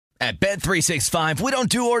At Bet365, we don't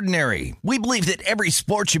do ordinary. We believe that every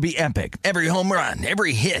sport should be epic. Every home run,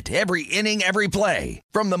 every hit, every inning, every play.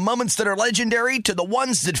 From the moments that are legendary to the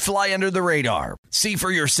ones that fly under the radar. See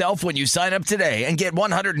for yourself when you sign up today and get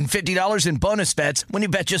 $150 in bonus bets when you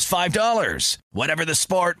bet just $5. Whatever the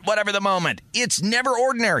sport, whatever the moment, it's never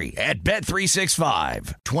ordinary at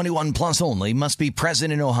Bet365. 21 plus only. Must be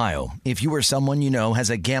present in Ohio. If you or someone you know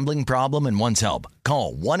has a gambling problem and wants help,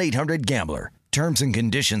 call 1-800-GAMBLER. Terms and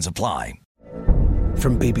conditions apply.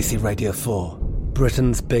 From BBC Radio 4,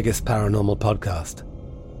 Britain's biggest paranormal podcast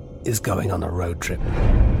is going on a road trip.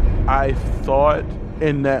 I thought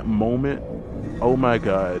in that moment, oh my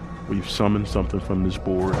God, we've summoned something from this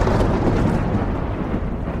board.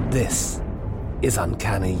 This is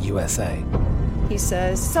Uncanny USA. He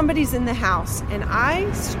says, somebody's in the house, and I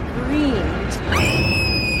screamed.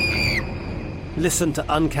 Listen to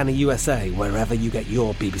Uncanny USA wherever you get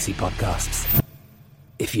your BBC podcasts,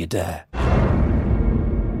 if you dare.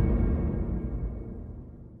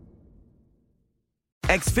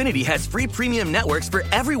 Xfinity has free premium networks for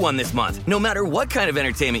everyone this month, no matter what kind of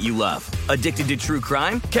entertainment you love. Addicted to true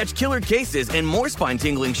crime? Catch killer cases and more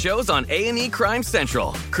spine-tingling shows on A&E Crime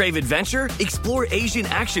Central. Crave adventure? Explore Asian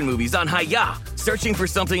action movies on Hi-YAH. Searching for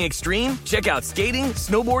something extreme? Check out skating,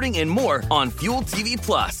 snowboarding, and more on Fuel TV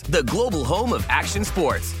Plus, the global home of action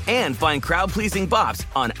sports. And find crowd-pleasing bops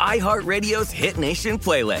on iHeartRadio's Hit Nation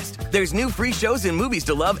playlist. There's new free shows and movies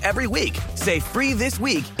to love every week. Say free this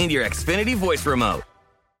week in your Xfinity voice remote.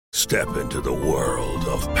 Step into the world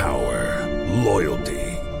of power, loyalty,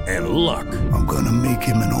 and luck. I'm gonna make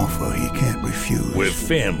him an offer he can't refuse. With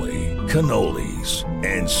family, cannolis,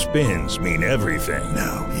 and spins mean everything.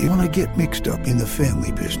 Now, you wanna get mixed up in the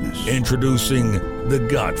family business. Introducing The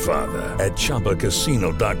Godfather at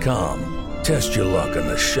ChumbaCasino.com. Test your luck in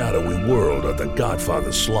the shadowy world of The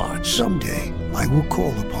Godfather slot. Someday, I will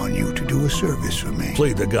call upon you to do a service for me.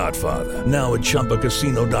 Play The Godfather, now at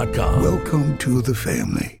ChumbaCasino.com. Welcome to the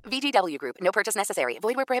family. VGW Group. No purchase necessary.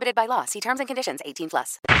 Void where prohibited by law. See terms and conditions.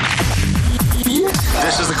 18+.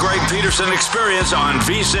 This is the Greg Peterson Experience on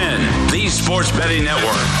VSiN, the Sports Betting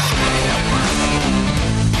Network.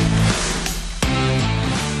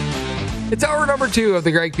 It's hour number 2 of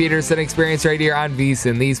the Greg Peterson Experience right here on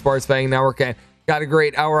VSiN, the Sports Betting Network. And got a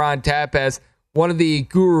great hour on tap as one of the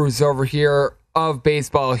gurus over here of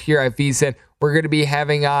baseball here at VSiN. We're going to be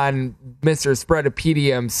having on Mr.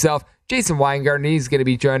 Spreadopedia himself, Jason Weingarten. He's going to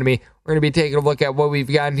be joining me. We're going to be taking a look at what we've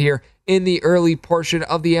gotten here in the early portion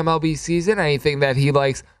of the MLB season, anything that he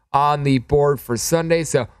likes on the board for Sunday.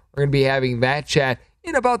 So we're going to be having that chat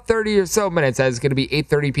in about 30 or so minutes. That's going to be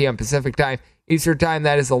 8:30 p.m. Pacific time. Eastern time,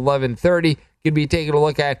 that is 11:30. Going to be taking a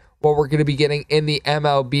look at what we're going to be getting in the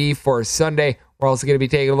MLB for Sunday. We're also going to be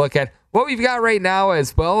taking a look at what we've got right now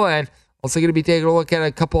as well, and also going to be taking a look at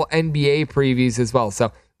a couple NBA previews as well.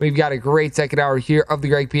 So we've got a great second hour here of the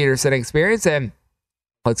Greg Peterson Experience, and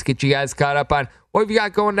let's get you guys caught up on what we've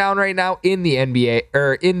got going down right now in the NBA,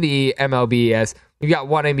 or in the MLB, as we've got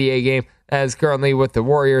one NBA game as currently with the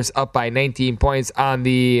Warriors up by 19 points on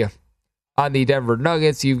the Denver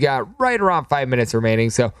Nuggets. You've got right around 5 minutes remaining,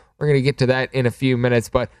 so we're going to get to that in a few minutes.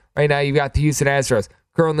 But right now, you've got the Houston Astros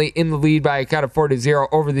currently in the lead by a count of 4-0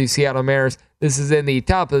 over the Seattle Mariners. This is in the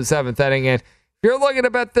top of the 7th inning, and if you're looking to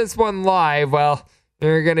bet this one live, well,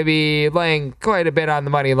 you're going to be laying quite a bit on the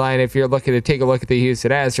money line if you're looking to take a look at the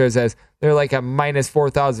Houston Astros, as they're like a minus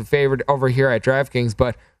 4,000 favorite over here at DraftKings.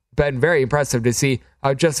 But been very impressive to see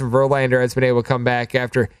how Justin Verlander has been able to come back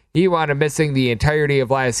after he wound up missing the entirety of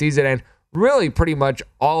last season, and really pretty much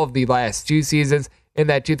all of the last 2 seasons. In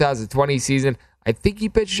that 2020 season, I think he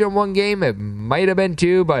pitched in 1 game. It might have been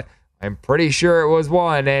 2, but I'm pretty sure it was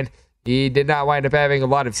 1, and he did not wind up having a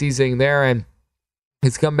lot of seasoning there, and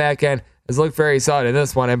his comeback and has looked very solid in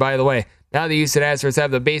this one. And by the way, now the Houston Astros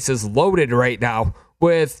have the bases loaded right now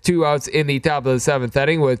with 2 outs in the top of the 7th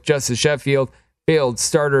inning, with Justice Sheffield, failed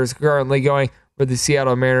starters currently going for the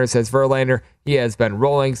Seattle Mariners. As Verlander, he has been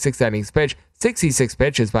rolling, 6 innings pitched, 66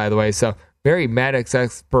 pitches, by the way, so very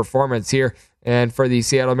Maddox-esque performance here. And for the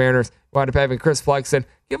Seattle Mariners, wound up having Chris Flexen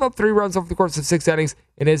give up 3 runs over the course of 6 innings.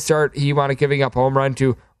 In his start, he wound up giving up home run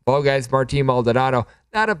to ball guys Martin Maldonado.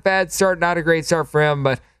 Not a bad start, not a great start for him,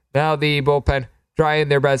 but now the bullpen trying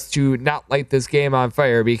their best to not light this game on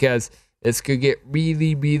fire, because this could get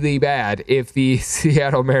really, really bad if the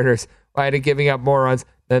Seattle Mariners wind up giving up more runs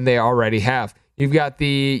than they already have. You've got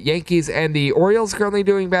the Yankees and the Orioles currently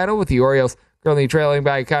doing battle, with the Orioles currently trailing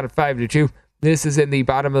by a count of 5-2. This is in the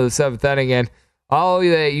bottom of the 7th inning, and all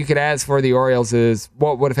that you could ask for the Orioles is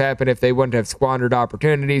what would have happened if they wouldn't have squandered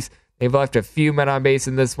opportunities. They've left a few men on base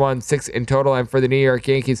in this one, 6 in total, and for the New York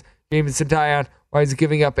Yankees, Jameson Taillon winds up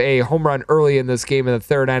giving up a home run early in this game in the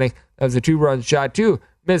third inning. That was a 2-run shot to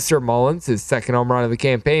Mr. Mullins, his second home run of the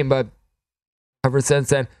campaign. But ever since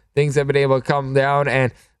then, things have been able to come down,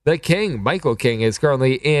 and the King, Michael King, is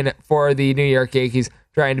currently in for the New York Yankees,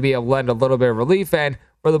 trying to be able to lend a little bit of relief. And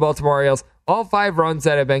for the Baltimore Orioles, all 5 runs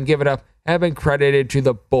that have been given up have been credited to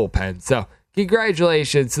the bullpen. So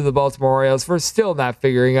congratulations to the Baltimore Orioles for still not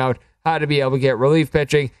figuring out how to be able to get relief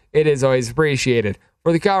pitching. It is always appreciated.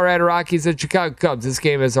 For the Colorado Rockies and Chicago Cubs, this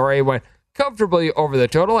game has already went comfortably over the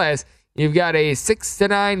total, as you've got a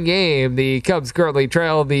 6-9 game. The Cubs currently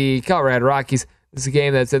trail the Colorado Rockies. This is a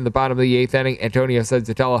game that's in the bottom of the 8th inning. Antonio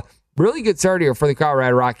Senzatella, really good start here for the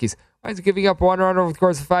Colorado Rockies. Winds up giving up 1 run over the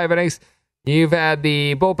course of 5 innings. You've had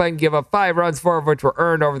the bullpen give up 5 runs, 4 of which were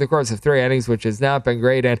earned over the course of 3 innings, which has not been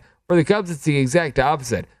great. And for the Cubs, it's the exact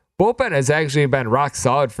opposite. Bullpen has actually been rock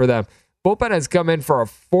solid for them. Bullpen has come in for a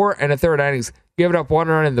 4 1/3 innings, given up 1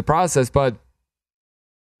 run in the process, but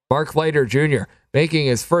Mark Leiter Jr. making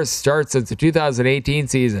his first start since the 2018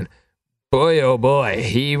 season. Boy, oh boy,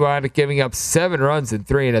 he wound up giving up 7 runs in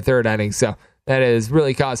 3 1/3 innings, so that has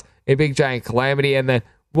really caused a big giant calamity. And then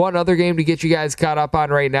one other game to get you guys caught up on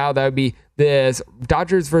right now, that would be this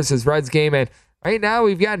Dodgers versus Reds game. And right now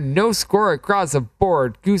we've got no score across the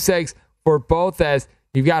board. Goose eggs for both, as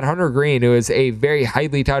you've got Hunter Green, who is a very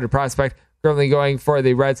highly touted prospect, currently going for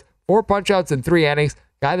the Reds. 4 punch-outs in 3 innings.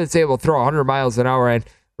 Guy that's able to throw 100 miles an hour, and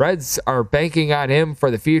Reds are banking on him for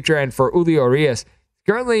the future. And for Julio Urias,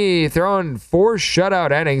 currently throwing 4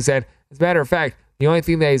 shutout innings, and as a matter of fact, the only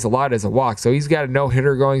thing that he's allowed is a walk. So he's got a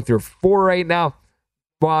no-hitter going through 4 right now.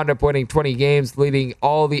 Wound up winning 20 games, leading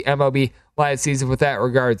all the MLB last season with that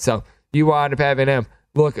regard. So you wound up having him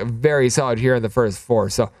look very solid here in the first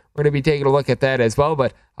 4. So we're going to be taking a look at that as well.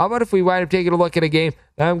 But how about if we wind up taking a look at a game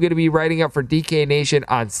that I'm going to be writing up for DK Nation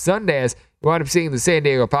on Sunday, as you wind up seeing the San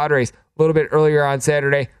Diego Padres a little bit earlier on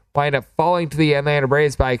Saturday wind up falling to the Atlanta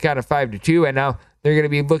Braves by a count of 5-2, and now they're going to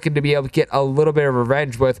be looking to be able to get a little bit of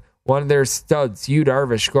revenge with one of their studs, Yu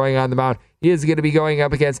Darvish, going on the mound. He is going to be going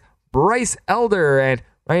up against Bryce Elder, and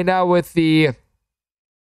right now with the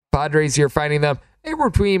Padres, you're finding them anywhere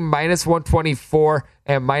between -124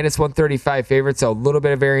 and -135 favorites, so a little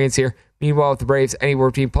bit of variance here. Meanwhile, with the Braves, anywhere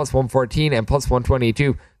between +114 and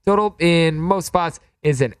 +122. Total in most spots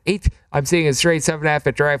is an 8. I'm seeing a straight 7.5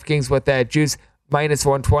 at DraftKings with that juice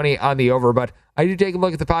 -120 on the over. But I do take a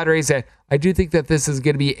look at the Padres, and I do think that this is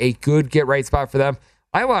going to be a good get-right spot for them.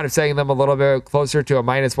 I wound up setting them a little bit closer to a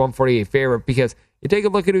 -148 favorite, because you take a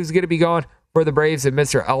look at who's going to be going for the Braves and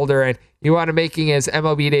Mr. Elder, and he wound up making his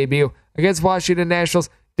MLB debut against Washington Nationals.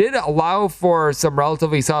 Did allow for some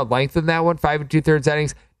relatively solid length in that one, 5 2/3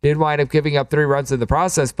 innings. Did wind up giving up 3 runs in the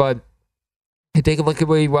process, but you take a look at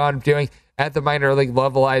what he wound up doing at the minor league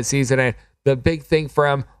level last season, and the big thing for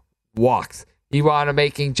him, walks. He wound up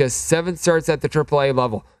making just 7 starts at the AAA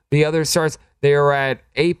level. The other starts, they were at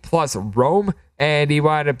A+ Rome, and he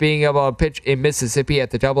wound up being able to pitch in Mississippi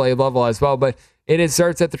at the AA level as well. But in his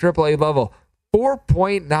starts at the AAA level,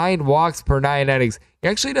 4.9 walks per 9 innings. He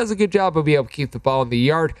actually does a good job of being able to keep the ball in the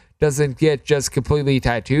yard. Doesn't get just completely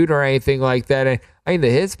tattooed or anything like that. And I mean, the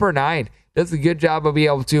hits per 9 does a good job of being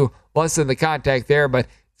able to lessen the contact there. But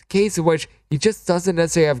it's a case in which he just doesn't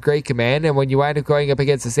necessarily have great command. And when you wind up going up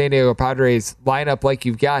against the San Diego Padres lineup like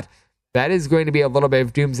you've got, that is going to be a little bit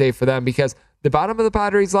of doomsday for them, because the bottom of the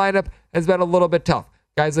Padres lineup has been a little bit tough.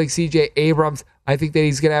 Guys like CJ Abrams, I think that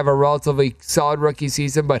he's going to have a relatively solid rookie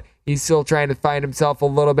season, but he's still trying to find himself a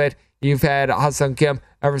little bit. You've had Ha-Seong Kim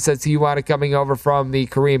ever since he wound up coming over from the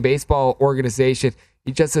Korean baseball organization.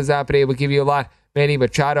 He just has not been able to give you a lot. Manny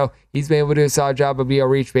Machado, he's been able to do a solid job of being able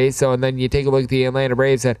to reach base. So, and then you take a look at the Atlanta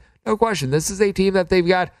Braves, and no question, this is a team that they've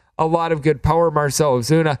got a lot of good power. Marcell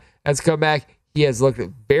Ozuna has come back. He has looked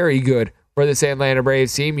very good for this Atlanta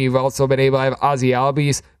Braves team. You've also been able to have Ozzy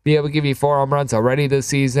Albies be able to give you 4 home runs already this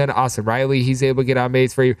season. Austin Riley, he's able to get on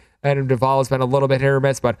base for you. Adam Duvall has been a little bit hit or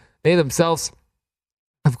miss, but they themselves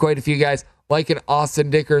have quite a few guys like an Austin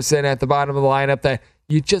Dickerson at the bottom of the lineup that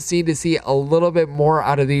you just need to see a little bit more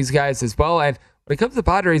out of these guys as well. And when it comes to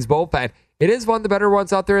Padres bullpen, it is one of the better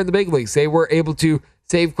ones out there in the big leagues. They were able to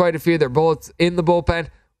save quite a few of their bullets in the bullpen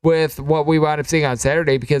with what we wound up seeing on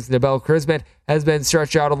Saturday, because Nabel Crisman has been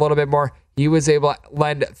stretched out a little bit more. He was able to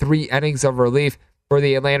lend 3 innings of relief for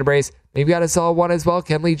the Atlanta Braves. They've got a solid one as well.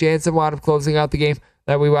 Kenley Jansen wound up closing out the game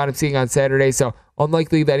that we wound up seeing on Saturday, so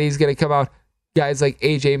unlikely that he's going to come out. Guys like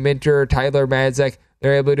AJ Minter, Tyler Madzek,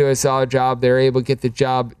 they're able to do a solid job. They're able to get the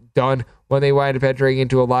job done when they wind up entering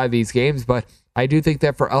into a lot of these games. But I do think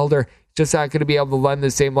that for Elder, just not going to be able to lend the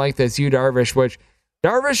same length as Yu Darvish, which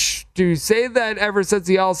Darvish, to say that ever since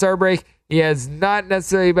the All-Star break, he has not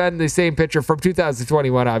necessarily been the same pitcher from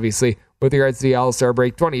 2021, obviously, with regards to the All-Star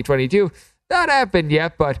break. 2022, not happened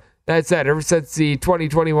yet, but that said, ever since the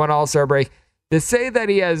 2021 All-Star break, to say that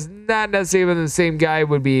he has not necessarily been the same guy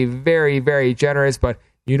would be very, very generous, but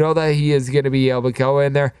you know that he is going to be able to go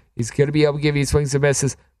in there. He's going to be able to give you swings and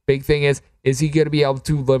misses. Big thing is he going to be able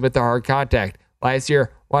to limit the hard contact? Last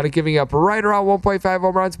year, wound up giving up right around 1.5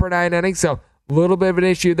 home runs per 9 innings, so a little bit of an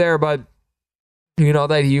issue there, but you know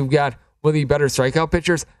that you've got one of the better strikeout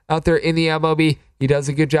pitchers out there in the MLB. He does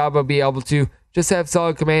a good job of being able to just have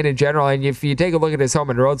solid command in general, and if you take a look at his home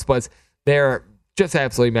and road splits, they're just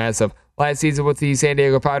absolutely massive. Last season with the San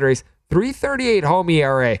Diego Padres, 3.38 home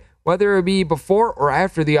ERA. Whether it be before or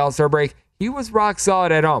after the All-Star break, he was rock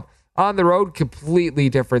solid at home. On the road, completely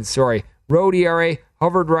different story. Road ERA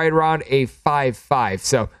hovered right around a 5.5.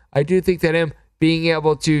 So I do think that him being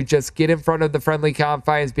able to just get in front of the friendly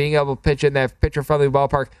confines, being able to pitch in that pitcher-friendly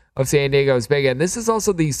ballpark of San Diego is big. And this is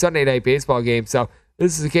also the Sunday night baseball game. So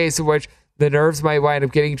this is a case in which the nerves might wind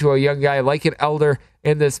up getting to a young guy like an Elder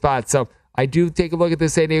in this spot. So I do take a look at the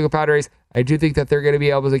San Diego Padres. I do think that they're going to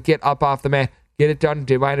be able to get up off the mat, get it done.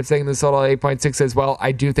 Do wind up saying this total 8.6 as well.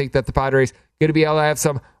 I do think that the Padres going to be able to have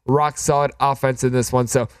some rock solid offense in this one.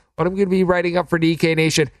 So what I'm going to be writing up for DK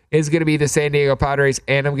Nation is going to be the San Diego Padres,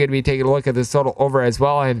 and I'm going to be taking a look at this total over as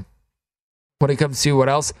well. And when it comes to what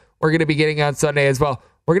else we're going to be getting on Sunday as well,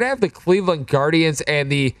 we're going to have the Cleveland Guardians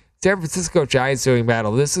and the San Francisco Giants doing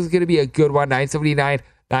battle. This is going to be a good one, 979,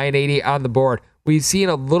 980 on the board. We've seen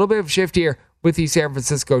a little bit of shift here with the San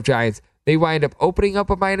Francisco Giants. They wind up opening up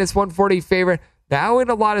a minus 140 favorite. Now in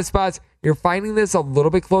a lot of spots, you're finding this a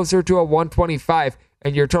little bit closer to a 125,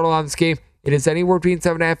 and your total on this game, it is anywhere between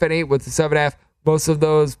 7.5 and 8 with the 7.5. Most of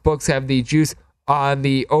those books have the juice on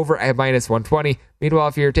the over at minus 120. Meanwhile,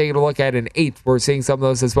 if you're taking a look at an 8, we're seeing some of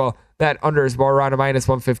those as well. That under is more around a minus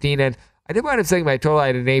 115, and I did wind up saying my total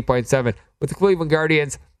at an 8.7. With the Cleveland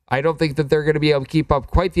Guardians, I don't think that they're going to be able to keep up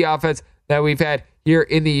quite the offense that we've had here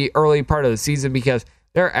in the early part of the season because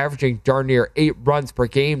they're averaging darn near 8 runs per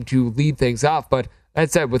game to lead things off. But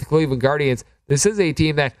that said, with Cleveland Guardians, this is a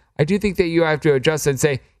team that I do think that you have to adjust and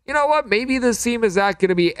say, you know what, maybe this team is not going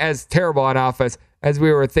to be as terrible on offense as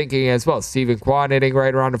we were thinking as well. Steven Kwan hitting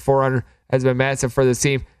right around a 400 has been massive for this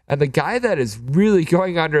team. And the guy that is really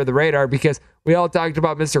going under the radar, because we all talked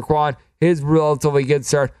about Mr. Kwan, his relatively good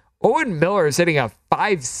start. Owen Miller is hitting a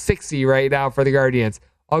 560 right now for the Guardians.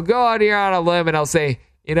 I'll go out here on a limb and I'll say,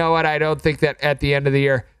 you know what, I don't think that at the end of the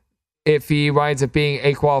year, if he winds up being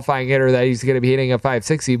a qualifying hitter, that he's going to be hitting a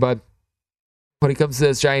 560. But when it comes to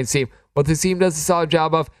this Giants team, what this team does a solid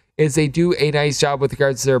job of is they do a nice job with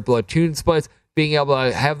regards to their platoon splits, being able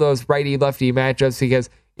to have those righty-lefty matchups, because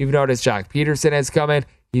you've noticed Jock Peterson has come in.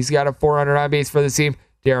 He's got a 400 on base for the team.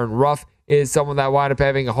 Darren Ruff is someone that wound up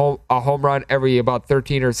having a home run every about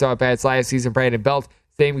 13 or so at bats last season. Brandon Belt,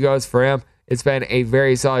 same goes for him. It's been a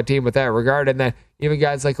very solid team with that regard. And then even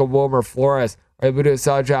guys like a Wilmer Flores are able to do a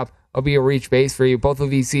solid job of being a reach base for you. Both of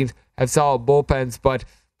these teams have solid bullpens, but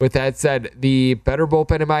with that said, the better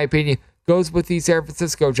bullpen, in my opinion, goes with the San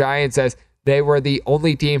Francisco Giants, as they were the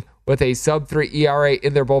only team with a sub-3 ERA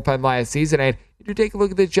in their bullpen last season. And you do take a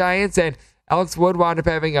look at the Giants, and Alex Wood wound up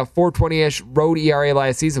having a 4.20-ish road ERA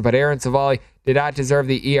last season, but Aaron Savali did not deserve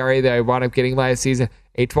the ERA that he wound up getting last season.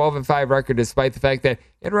 A 12-5 record, despite the fact that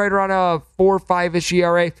he had right around a 4.5-ish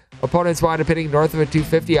ERA. Opponents wound up hitting north of a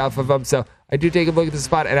 250 off of him, so I do take a look at the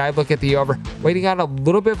spot, and I look at the over. Waiting on a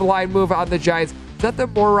little bit of a line move on the Giants.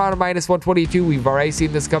 Nothing more around a minus 122. We've already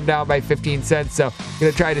seen this come down by 15 cents, so I'm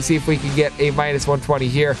going to try to see if we can get a minus 120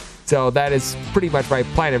 here. So that is pretty much my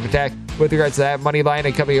plan of attack with regards to that money line.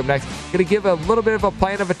 And coming up next, going to give a little bit of a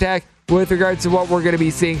plan of attack with regards to what we're going to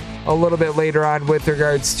be seeing a little bit later on with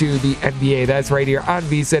regards to the NBA. That's right here on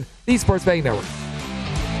VSiN, the Sports Betting Network.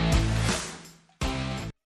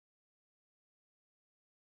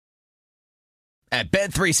 At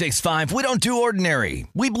Bet365, we don't do ordinary.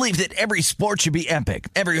 We believe that every sport should be epic.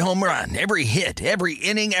 Every home run, every hit, every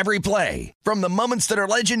inning, every play. From the moments that are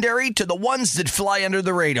legendary to the ones that fly under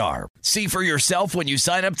the radar. See for yourself when you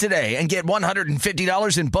sign up today and get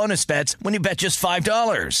 $150 in bonus bets when you bet just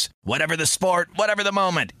 $5. Whatever the sport, whatever the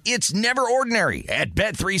moment, it's never ordinary at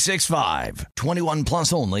Bet365. 21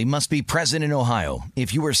 plus only. Must be present in Ohio.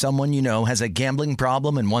 If you or someone you know has a gambling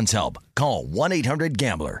problem and wants help, call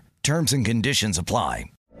 1-800-GAMBLER. Terms and conditions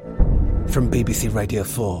apply. From BBC Radio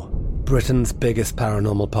 4, Britain's biggest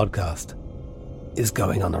paranormal podcast is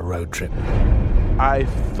going on a road trip. I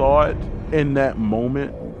thought in that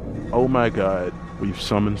moment, oh my God, we've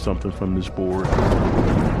summoned something from this board.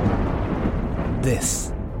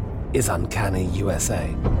 This is Uncanny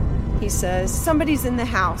USA. He says, somebody's in the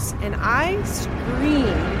house, and I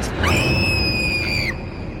screamed.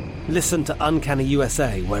 Listen to Uncanny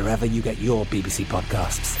USA wherever you get your BBC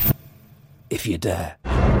podcasts, if you dare.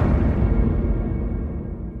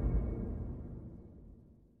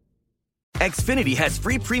 Xfinity has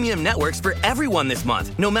free premium networks for everyone this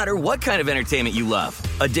month, no matter what kind of entertainment you love.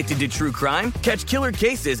 Addicted to true crime? Catch killer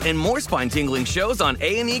cases and more spine-tingling shows on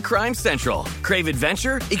A&E Crime Central. Crave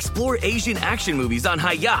adventure? Explore Asian action movies on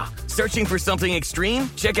Hi-YAH. Searching for something extreme?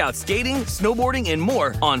 Check out skating, snowboarding, and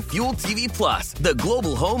more on Fuel TV Plus, the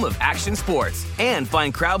global home of action sports. And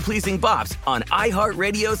find crowd-pleasing bops on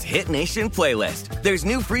iHeartRadio's Hit Nation playlist. There's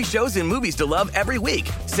new free shows and movies to love every week.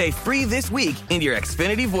 Say free this week in your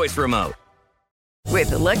Xfinity voice remote.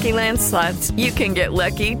 With the Lucky Land Slots, you can get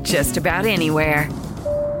lucky just about anywhere.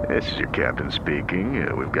 This is your captain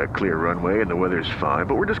speaking. We've got clear runway and the weather's fine,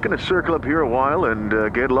 but we're just going to circle up here a while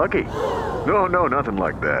and get lucky. No, nothing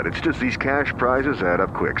like that. It's just these cash prizes add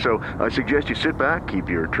up quick. So I suggest you sit back, keep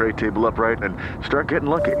your tray table upright, and start getting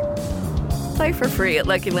lucky. Play for free at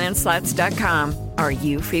LuckyLandSlots.com. Are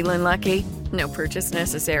you feeling lucky? No purchase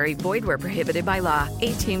necessary. Void where prohibited by law.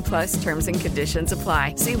 18 plus terms and conditions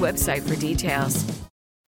apply. See website for details.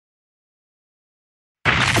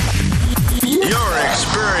 You're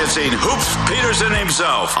experiencing Hoops Peterson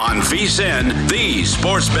himself on VSiN, the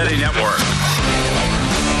Sports Betting Network.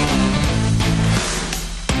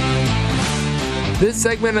 This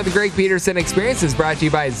segment of the Greg Peterson Experience is brought to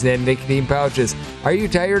you by Zyn Nicotine Pouches. Are you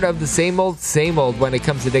tired of the same old when it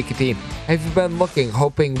comes to nicotine? Have you been looking,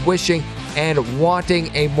 hoping, wishing, and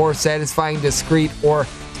wanting a more satisfying, discreet, or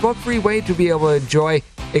smoke-free way to be able to enjoy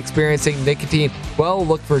experiencing nicotine? Well,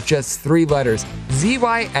 look for just 3 letters,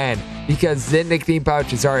 ZYN, because Zyn Nicotine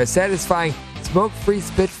Pouches are a satisfying, smoke-free,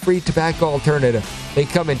 spit-free tobacco alternative. They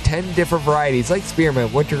come in 10 different varieties like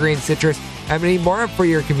spearmint, wintergreen, citrus, and many more for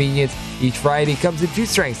your convenience. Each variety comes in 2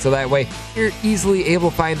 strengths, so that way you're easily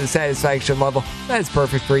able to find the satisfaction level that is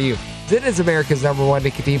perfect for you. Zyn is America's #1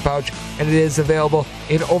 nicotine pouch, and it is available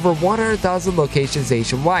in over 100,000 locations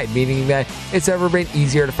nationwide, meaning that it's ever been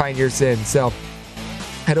easier to find your Zyn. So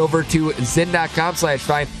head over to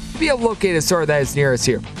zyn.com/find to be able to locate a store that is nearest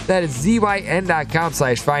here. That is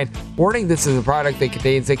zyn.com/find. Warning, this is a product that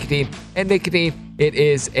contains nicotine, and nicotine, it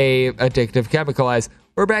is a addictive chemical. As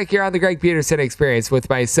we're back here on the Greg Peterson Experience with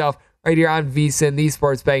myself, right here on VSiN, the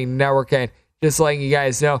Sports Betting Network, and just letting you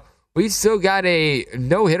guys know, we've still got a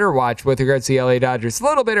no-hitter watch with regards to the LA Dodgers. A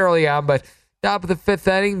little bit early on, but top of the 5th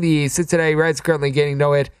inning, the Cincinnati Reds currently getting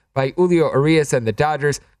no-hit by Julio Urias, and the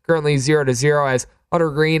Dodgers currently 0-0 as Hunter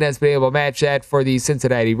Green has been able to match that for the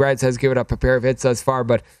Cincinnati Reds, has given up a pair of hits thus far,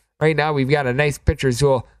 but right now we've got a nice pitcher's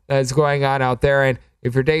duel that's going on out there, and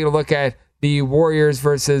if you're taking a look at the Warriors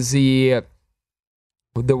versus the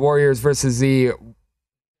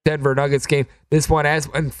Denver Nuggets game, this one has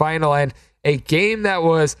been final, and a game that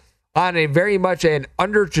was on a very much an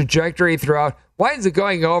under trajectory throughout winds up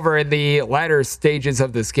going over in the latter stages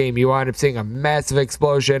of this game. You wind up seeing a massive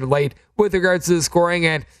explosion late with regards to the scoring,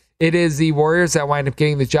 and it is the Warriors that wind up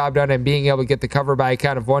getting the job done and being able to get the cover by a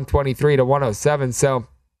count of 123-107. So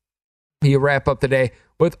you wrap up the day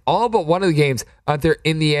with all but one of the games out there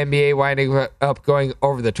in the NBA winding up going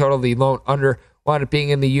over the total. The lone under wound up being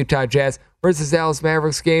in the Utah Jazz versus Dallas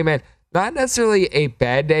Mavericks game, and not necessarily a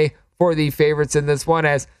bad day for the favorites in this one,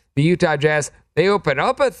 as the Utah Jazz, they open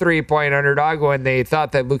up a 3-point underdog when they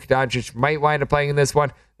thought that Luka Doncic might wind up playing in this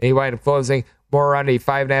one. They wind up closing more around a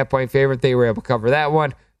 5.5-point favorite. They were able to cover that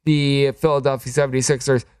one. The Philadelphia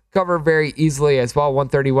 76ers cover very easily as well,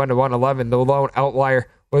 131-111. The lone outlier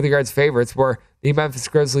with regards to favorites were the Memphis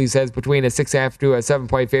Grizzlies, as between a 6.5 to a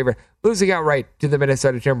 7-point favorite, losing outright to the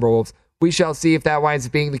Minnesota Timberwolves. We shall see if that winds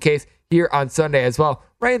up being the case here on Sunday as well.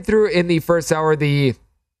 Right through in the first hour, the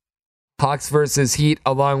Hawks versus Heat,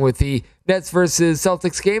 along with the Nets versus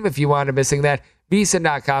Celtics game. If you want to missing that,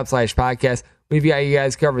 VSiN.com/podcast. We've got you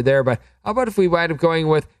guys covered there. But how about if we wind up going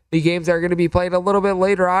with the games that are going to be played a little bit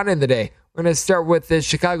later on in the day? We're going to start with the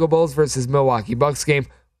Chicago Bulls versus Milwaukee Bucks game.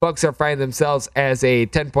 Bucks are finding themselves as a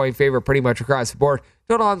 10-point favorite pretty much across the board.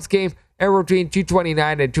 Total on this game, anywhere between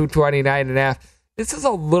 229 and 229.5. This is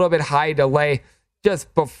a little bit high delay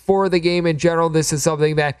just before the game in general. This is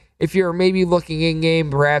something that if you're maybe looking in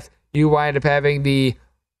game, perhaps you wind up having the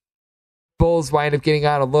Bulls wind up getting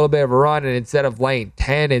on a little bit of a run, and instead of laying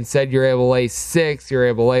 10, instead you're able to lay 6, you're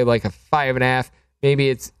able to lay like a 5.5. Maybe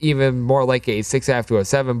it's even more like a 6.5 to a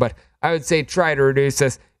 7, but I would say try to reduce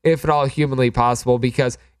this if at all humanly possible,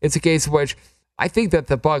 because it's a case in which I think that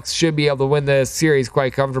the Bucks should be able to win this series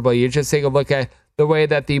quite comfortably. You just take a look at the way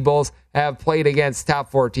that the Bulls have played against top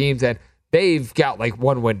 4 teams, and they've got like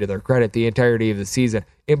one win to their credit the entirety of the season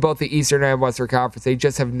in both the Eastern and Western Conference. They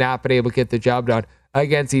just have not been able to get the job done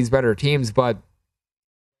against these better teams. But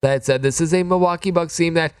that said, this is a Milwaukee Bucks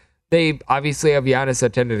team that they obviously have Giannis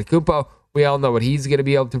Antetokounmpo. We all know what he's going to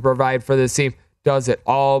be able to provide for this team. Does it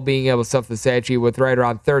all, being able to stuff the stat sheet with right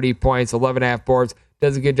around 30 points, 11.5 boards.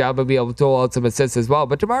 Does a good job of being able to tool out some assists as well.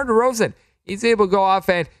 But DeMar DeRozan, he's able to go off,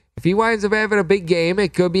 and if he winds up having a big game,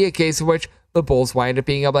 it could be a case in which the Bulls wind up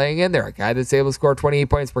being able to hang in there. A guy that's able to score 28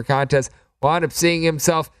 points per contest wound up seeing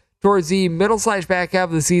himself towards the middle/back half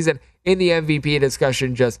of the season in the MVP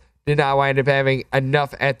discussion. Just did not wind up having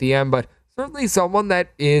enough at the end, but certainly someone that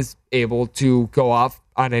is able to go off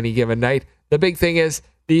on any given night. The big thing is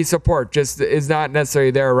the support just is not necessarily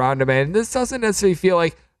there around him, and this doesn't necessarily feel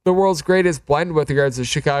like the world's greatest blend with regards to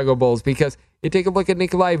Chicago Bulls, because you take a look at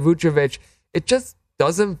Nikolai Vucevic, it just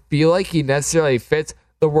doesn't feel like he necessarily fits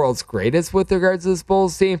the world's greatest with regards to this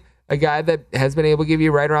Bulls team. A guy that has been able to give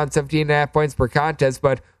you right around 17.5 points per contest,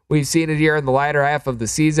 but we've seen it here in the latter half of the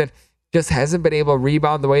season. Just hasn't been able to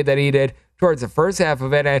rebound the way that he did towards the first half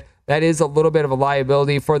of it, and that is a little bit of a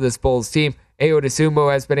liability for this Bulls team. Ayo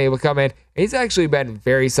Dosunmu has been able to come in. He's actually been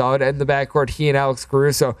very solid in the backcourt. He and Alex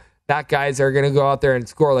Caruso, not guys that are going to go out there and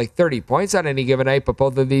score like 30 points on any given night, but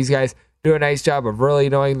both of these guys do a nice job of really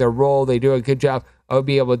knowing their role. They do a good job of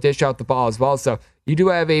being able to dish out the ball as well. So you do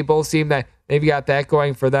have a Bulls team that they've got that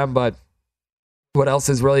going for them, but what else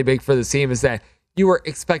is really big for the team is that you were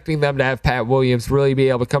expecting them to have Pat Williams really be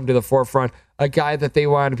able to come to the forefront, a guy that they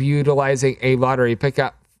wound up utilizing a lottery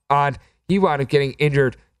pickup on. He wound up getting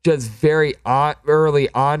injured just very early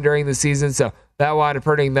on during the season, so that wound up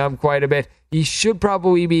hurting them quite a bit. He should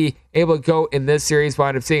probably be able to go in this series.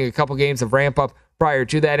 Wound up seeing a couple games of ramp up prior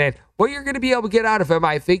to that, and what you're going to be able to get out of him,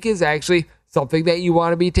 I think, is actually something that you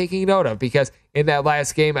want to be taking note of, because in that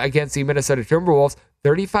last game against the Minnesota Timberwolves,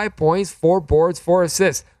 35 points, 4 boards, 4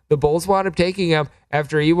 assists. The Bulls wound up taking him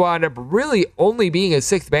after he wound up really only being a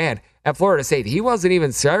sixth man at Florida State. He wasn't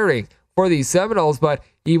even starting for the Seminoles, but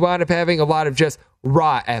he wound up having a lot of just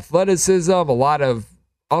raw athleticism, a lot of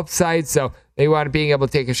upside, so they wound up being able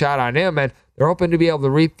to take a shot on him, and they're hoping to be able to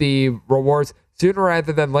reap the rewards sooner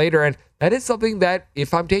rather than later, and that is something that,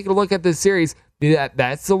 if I'm taking a look at this series,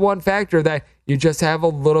 that's the one factor that you just have a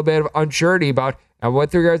little bit of uncertainty about. And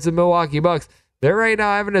with regards to the Milwaukee Bucks, they're right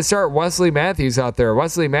now having to start Wesley Matthews out there.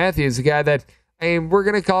 Wesley Matthews, a guy that, we're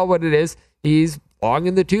going to call what it is. He's long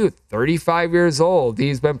in the tooth, 35 years old.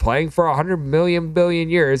 He's been playing for 100 billion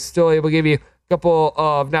years, still able to give you a couple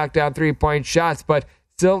of knockdown three-point shots, but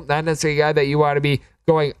still not necessarily a guy that you want to be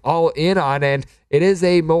going all in on. And it is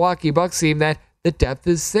a Milwaukee Bucks team that the depth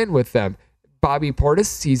is thin with them. Bobby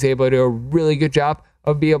Portis, he's able to do a really good job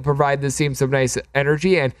of being able to provide this team some nice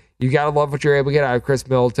energy, and you got to love what you're able to get out of Chris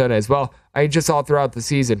Middleton as well. Just all throughout the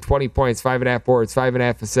season, 20 points, 5.5 boards,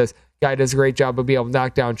 5.5 assists. Guy does a great job of being able to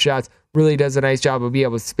knock down shots, really does a nice job of being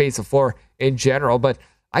able to space the floor in general. But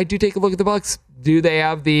I do take a look at the Bucks. Do they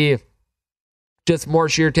have the just more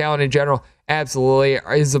sheer talent in general? Absolutely.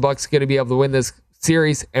 Is the Bucks going to be able to win this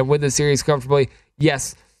series and win the series comfortably?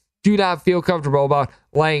 Yes. Do not feel comfortable about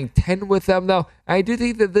laying 10 with them, though. I do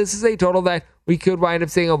think that this is a total that we could wind up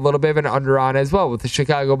seeing a little bit of an under on as well, with the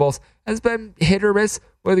Chicago Bulls has been hit or miss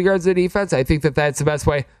with regards to defense. I think that that's the best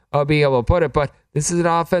way of being able to put it, but this is an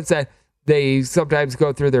offense that they sometimes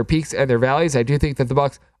go through their peaks and their valleys. I do think that the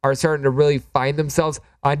Bucks are starting to really find themselves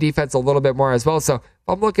on defense a little bit more as well. So if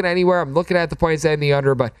I'm looking anywhere, I'm looking at the points and the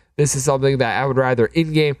under, but this is something that I would rather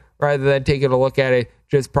in-game rather than taking a look at it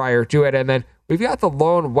just prior to it. And then we've got the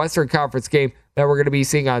lone Western Conference game that we're going to be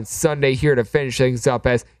seeing on Sunday here to finish things up,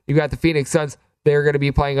 as you've got the Phoenix Suns. They're going to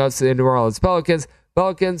be playing us the New Orleans Pelicans.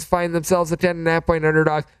 Pelicans find themselves a 10.5 point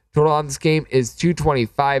underdog. Total on this game is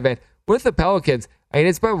 225. And with the Pelicans,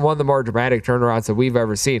 it's been one of the more dramatic turnarounds that we've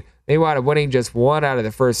ever seen. They wound up winning just 1 out of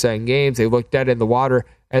the first 7 games. They looked dead in the water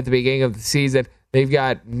at the beginning of the season. They've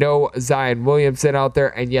got no Zion Williamson out there,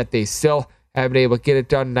 and yet they still have been able to get it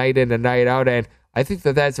done night in and night out. And I think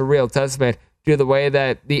that that's a real testament to the way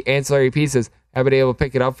that the ancillary pieces have been able to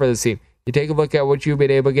pick it up for the team. You take a look at what you've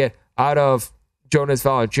been able to get out of Jonas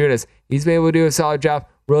Valanciunas. He's been able to do a solid job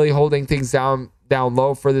really holding things down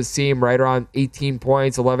low for this team, right around 18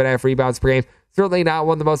 points, 11.5 rebounds per game. Certainly not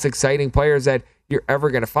one of the most exciting players that you're ever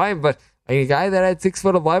going to find, but a guy that at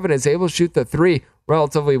 6'11" is able to shoot the three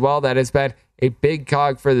relatively well. That has been a big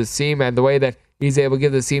cog for this team, and the way that he's able to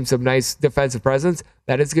give the team some nice defensive presence,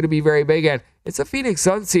 that is going to be very big. And it's a Phoenix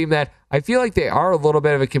Suns team that I feel like they are a little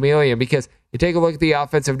bit of a chameleon, because you take a look at the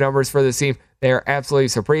offensive numbers for this team, they are absolutely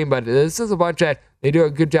supreme, but this is a bunch that they do a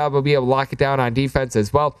good job of being able to lock it down on defense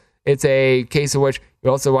as well. It's a case of which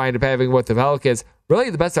you also wind up having with the Pelicans,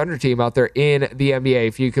 really the best under team out there in the NBA.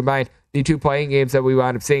 If you combine the 2 playing games that we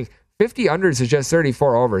wound up seeing. 50 unders is just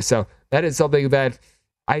 34 overs. So that is something that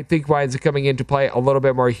I think winds up coming into play a little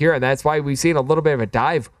bit more here. And that's why we've seen a little bit of a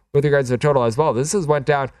dive with regards to the total as well. This has went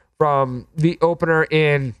down from the opener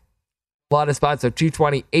in a lot of spots of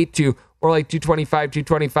 228 to more like 225,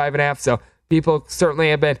 225 and a half. So people certainly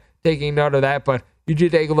have been taking note of that. But you do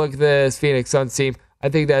take a look at this Phoenix Suns team. I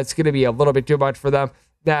think that's going to be a little bit too much for them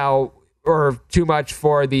now, or too much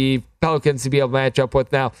for the Pelicans to be able to match up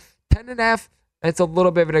with now. 10.5, that's a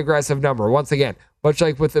little bit of an aggressive number. Once again, much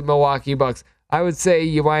like with the Milwaukee Bucks, I would say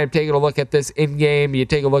you wind up taking a look at this in game. You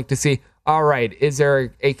take a look to see, all right, is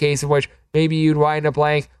there a case in which maybe you'd wind up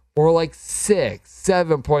laying more like 6,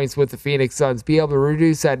 7 points with the Phoenix Suns, be able to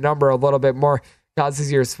reduce that number a little bit more,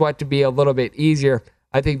 causes your sweat to be a little bit easier.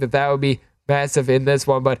 I think that would be massive in this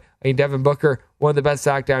one. But I mean, Devin Booker, one of the best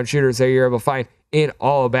knockdown shooters that you're able to find in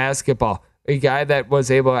all of basketball. A guy that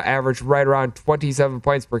was able to average right around 27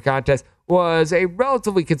 points per contest, was a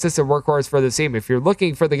relatively consistent workhorse for the team. If you're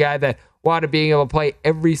looking for the guy that wanted being able to play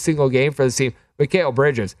every single game for the team, Mikal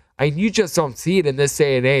Bridges, I mean, you just don't see it in this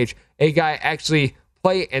day and age. A guy actually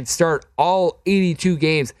play and start all 82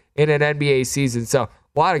 games in an NBA season. So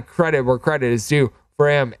a lot of credit where credit is due for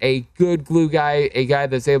him. A good glue guy, a guy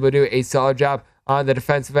that's able to do a solid job on the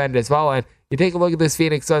defensive end as well. And you take a look at this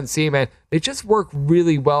Phoenix Suns team, and they just work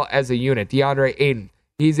really well as a unit. DeAndre Ayton,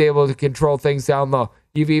 he's able to control things down low.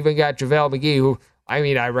 You've even got JaVale McGee, who, I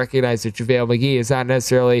mean, I recognize that JaVale McGee is not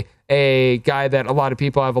necessarily a guy that a lot of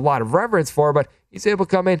people have a lot of reverence for, but he's able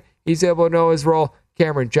to come in, he's able to know his role.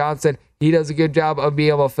 Cameron Johnson, he does a good job of being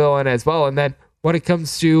able to fill in as well. And then when it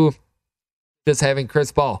comes to just having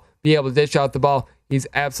Chris Paul be able to dish out the ball, he's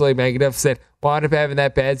absolutely magnificent. Wound up having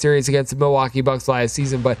that bad series against the Milwaukee Bucks last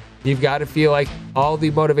season, but you've got to feel like all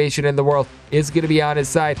the motivation in the world is going to be on his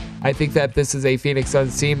side. I think that this is a Phoenix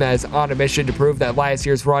Suns team that is on a mission to prove that last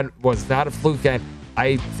year's run was not a fluke, and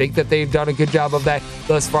I think that they've done a good job of that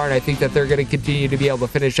thus far, and I think that they're going to continue to be able to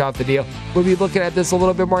finish off the deal. We'll be looking at this a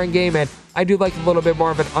little bit more in game, and I do like a little bit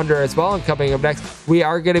more of an under as well. And coming up next, we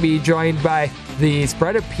are going to be joined by the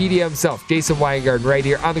Spreadopedia himself, Jason Weingarten, right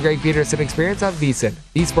here on the Greg Peterson Experience on VSiN,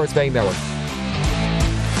 the Sports Betting Network.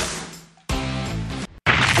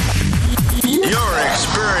 You're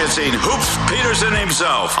experiencing Hoops Peterson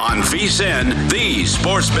himself on VSiN, the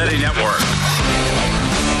Sports Betting Network.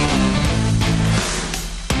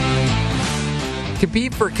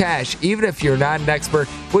 Compete for cash even if you're not an expert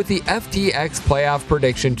with the FTX Playoff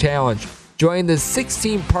Prediction Challenge. Join the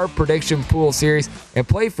 16-part prediction pool series and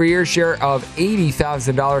play for your share of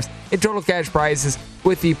 $80,000 in total cash prizes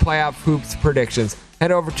with the Playoff Hoops predictions.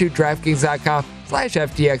 Head over to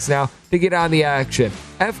DraftKings.com/FTX now to get on the action.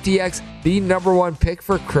 FTX, the #1 pick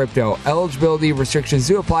for crypto. Eligibility restrictions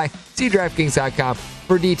do apply. See DraftKings.com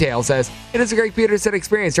for details. As it is a Greg Peterson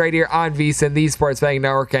Experience right here on VSiN, the Sports Betting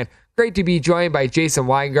Network, and great to be joined by Jason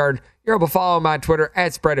Weingarten. You're able to follow him on Twitter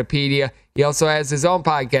at Spreadopedia. He also has his own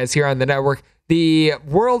podcast here on the network, The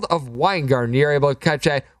World of Weingarten. You're able to catch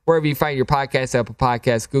that wherever you find your podcast, Apple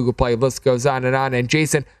Podcasts, Google Play, list goes on and on. And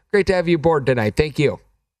Jason, great to have you aboard tonight. Thank you.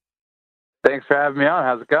 Thanks for having me on.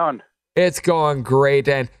 How's it going? It's going great.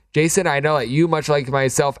 And Jason, I know that you, much like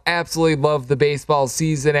myself, absolutely love the baseball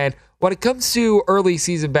season. And when it comes to early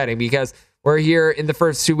season betting, because we're here in the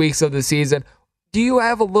first 2 weeks of the season, do you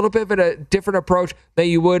have a little bit of a different approach than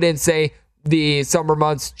you would in, say, the summer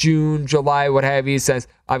months, June, July, what have you, since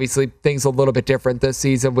obviously things a little bit different this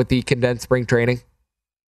season with the condensed spring training?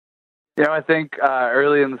 You know, I think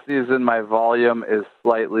early in the season, my volume is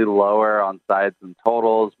slightly lower on sides and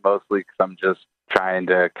totals, mostly because I'm just trying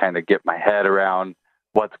to kind of get my head around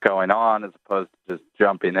what's going on as opposed to just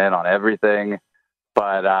jumping in on everything.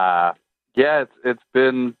 But yeah, it's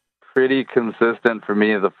been pretty consistent for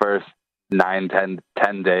me the first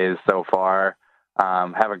 10 days so far.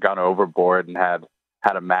 Haven't gone overboard and had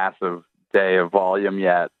a massive day of volume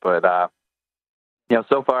yet, but you know,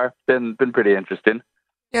 so far been pretty interesting.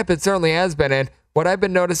 Yep, it certainly has been. And what I've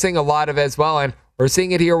been noticing a lot of as well, and we're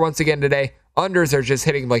seeing it here once again today, unders are just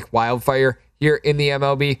hitting like wildfire here in the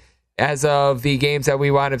MLB. As of the games that we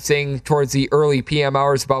wound up seeing towards the early PM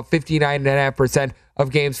hours, about 59.5% of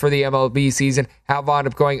games for the MLB season have wound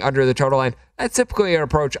up going under the total. And that's typically an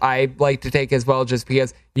approach I like to take as well, just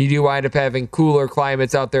because you do wind up having cooler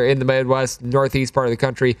climates out there in the Midwest, northeast part of the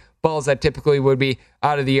country. Balls that typically would be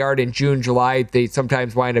out of the yard in June, July, they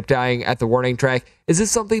sometimes wind up dying at the warning track. Is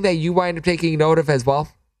this something that you wind up taking note of as well?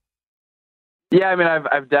 Yeah, I mean,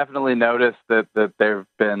 I've definitely noticed that there have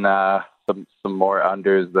been some more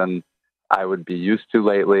unders than I would be used to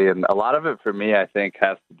lately. And a lot of it for me, I think,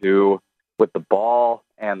 has to do with the ball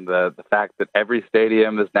and the fact that every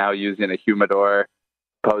stadium is now using a humidor.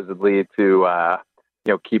 supposedly to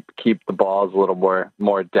keep the balls a little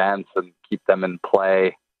more dense and keep them in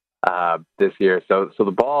play this year. So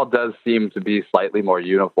the ball does seem to be slightly more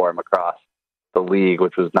uniform across the league,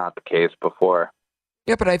 which was not the case before.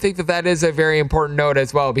 Yeah, but I think that is a very important note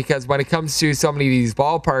as well, because when it comes to so many of these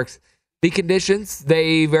ballparks, the conditions,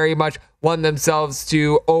 they very much lend themselves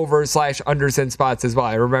to over/unders in spots as well.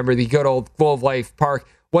 I remember the good old Globe Life Park.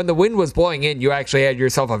 When the wind was blowing in, you actually had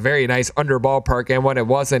yourself a very nice under ballpark, and when it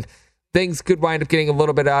wasn't, things could wind up getting a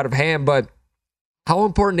little bit out of hand. But how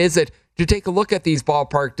important is it to take a look at these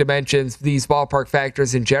ballpark dimensions, these ballpark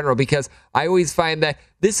factors in general? Because I always find that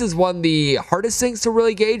this is one of the hardest things to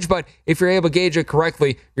really gauge, but if you're able to gauge it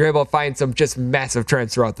correctly, you're able to find some just massive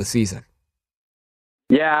trends throughout the season.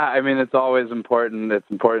 Yeah, I mean, it's always important.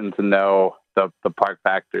 It's important to know the park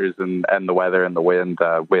factors and the weather and the wind.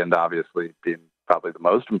 Wind obviously being probably the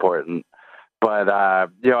most important. But,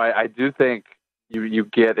 I do think you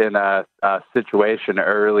get in a situation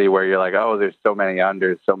early where you're like, oh, there's so many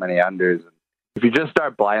unders. If you just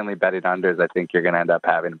start blindly betting unders, I think you're going to end up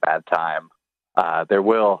having a bad time.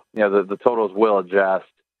 The totals will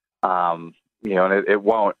adjust, and it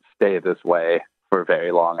won't stay this way for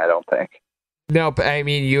very long, I don't think. Nope. I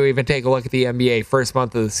mean, you even take a look at the NBA first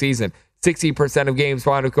month of the season. 60% of games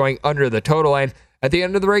wound up going under the total, and at the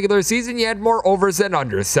end of the regular season, you had more overs than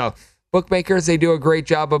unders. So bookmakers, they do a great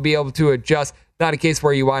job of being able to adjust. Not a case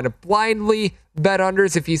where you want to blindly bet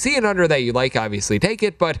unders. If you see an under that you like, obviously take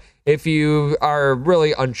it. But if you are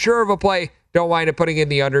really unsure of a play, don't wind up putting in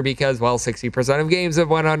the under because, 60% of games have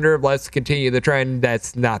went under. Let's continue the trend.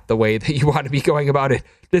 That's not the way that you want to be going about it,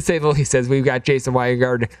 to say the least, as we've got Jason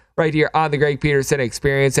Weingarten right here on the Greg Peterson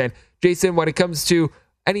Experience. And Jason, when it comes to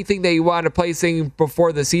anything that you want to placing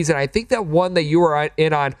before the season, I think that one that you were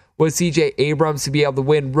in on was CJ Abrams to be able to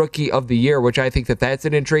win Rookie of the Year, which I think that's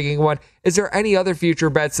an intriguing one. Is there any other future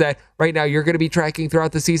bets that right now you're going to be tracking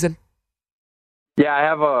throughout the season? Yeah, I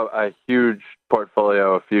have a huge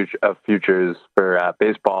portfolio of futures for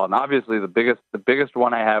baseball, and obviously the biggest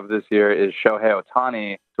one I have this year is Shohei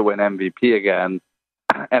Ohtani to win MVP again.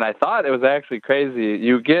 And I thought it was actually crazy.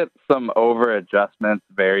 You get some over adjustments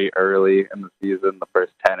very early in the season, the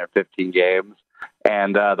first 10 or 15 games,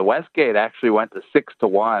 and the Westgate actually went to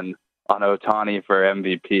 6-1 on Ohtani for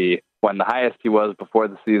MVP when the highest he was before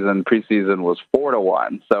the season, preseason, was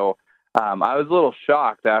 4-1. So I was a little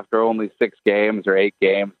shocked after only 6 games or 8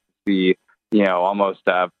 games to see, almost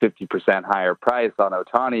 50% higher price on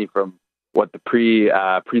Ohtani from what the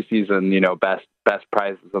preseason, best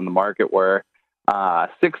prices on the market were.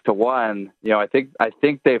 6-1. I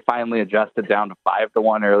think they finally adjusted down to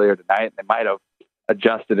 5-1 earlier tonight. They might have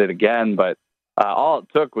adjusted it again, but all it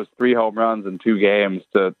took was 3 home runs in 2 games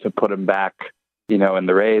to put him back, in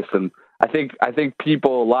the race. And I think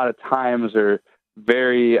people a lot of times are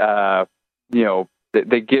very,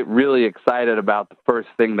 they get really excited about the first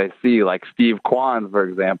thing they see. Like Steve Kwan, for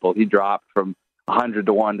example, he dropped from 100-1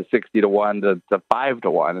 to 60-1 to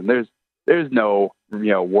 5-1, and there's no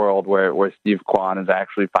world where Steve Kwan is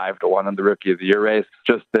actually 5-1 in the Rookie of the Year race.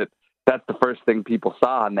 It's just that's the first thing people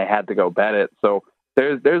saw, and they had to go bet it. So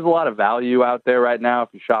there's a lot of value out there right now if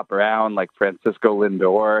you shop around. Like Francisco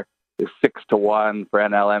Lindor is 6-1 for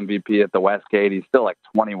NL MVP at the Westgate. He's still like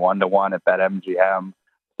 21-1 at BetMGM.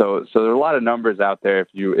 So there are a lot of numbers out there if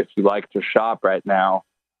you like to shop right now.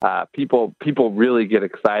 People really get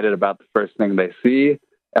excited about the first thing they see.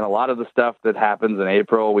 And a lot of the stuff that happens in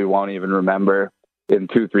April, we won't even remember in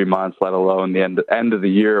 2-3 months, let alone the end of the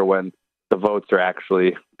year when the votes are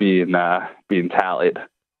actually being tallied.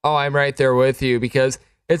 Oh, I'm right there with you, because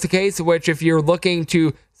it's a case in which if you're looking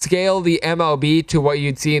to scale the MLB to what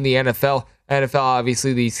you'd see in the NFL,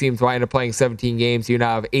 obviously these teams wind up playing 17 games. You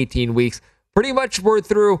now have 18 weeks. Pretty much we're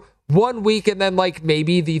through 1 week and then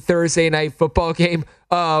maybe the Thursday night football game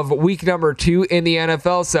of week number 2 in the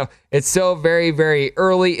NFL. So it's still very, very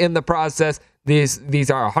early in the process. These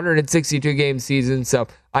are 162 game seasons, so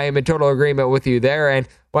I am in total agreement with you there. And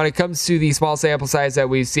when it comes to the small sample size that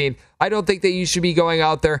we've seen, I don't think that you should be going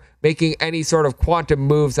out there making any sort of quantum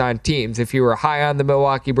moves on teams. If you were high on the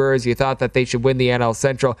Milwaukee Brewers, you thought that they should win the NL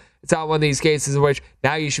Central, it's not one of these cases in which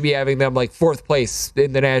now you should be having them 4th place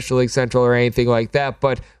in the National League Central or anything like that.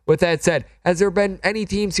 But with that said, has there been any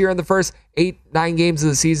teams here in the first 8-9 games of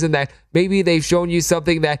the season that maybe they've shown you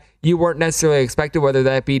something that you weren't necessarily expecting, whether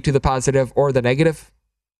that be to the positive or the negative?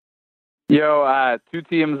 2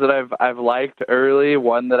 teams that I've liked early,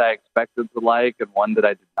 one that I expected to like and one that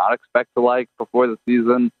I did not expect to like before the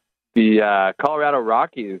season. The Colorado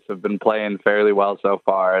Rockies have been playing fairly well so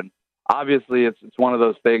far, and obviously it's one of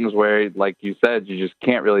those things where, like you said, you just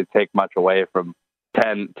can't really take much away from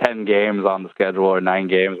 10 games on the schedule, or 9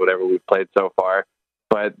 games, whatever we've played so far.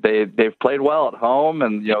 But they've played well at home,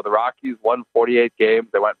 and the Rockies won 48 games.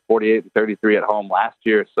 They went 48-33 at home last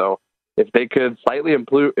year. So if they could slightly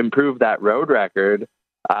improve that road record,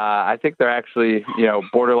 I think they're actually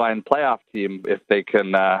borderline playoff team if they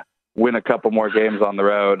can win a couple more games on the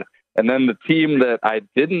road. And then the team that I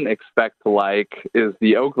didn't expect to like is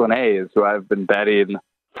the Oakland A's, who I've been betting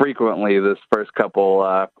frequently this first couple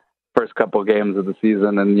games of the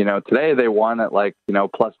season. And today they won at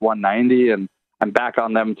plus 190, and I'm back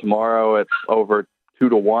on them tomorrow. It's over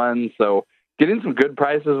 2-1. So getting some good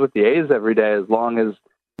prices with the A's every day, as long as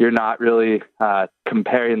you're not really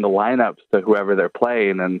comparing the lineups to whoever they're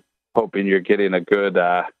playing and hoping you're getting a good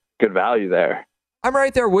value there. I'm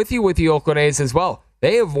right there with you with the Oakland A's as well.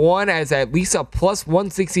 They have won as at least a plus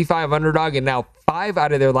 165 underdog in now 5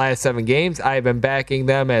 out of their last 7 games. I have been backing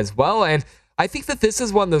them as well. And I think that this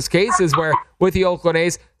is one of those cases where with the Oakland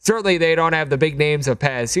A's, certainly they don't have the big names of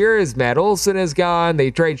past years. Matt Olson is gone. They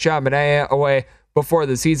trade Sean Manaea away before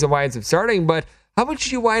the season winds up starting. But how much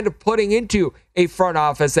do you wind up putting into a front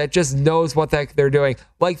office that just knows what the heck they're doing,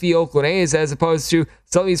 like the Oakland A's, as opposed to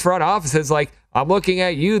some of these front offices like I'm looking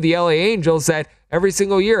at you, the LA Angels, that every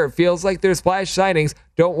single year it feels like their splash signings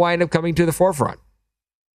don't wind up coming to the forefront.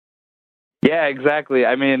 Yeah, exactly.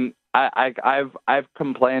 I mean, I've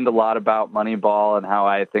complained a lot about Moneyball and how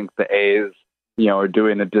I think the A's, are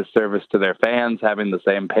doing a disservice to their fans, having the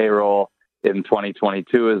same payroll in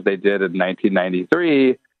 2022 as they did in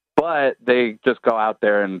 1993, but they just go out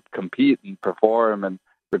there and compete and perform. And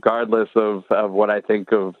regardless of what I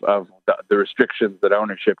think of the restrictions that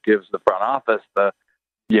ownership gives the front office,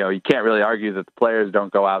 you can't really argue that the players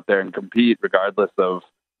don't go out there and compete regardless of,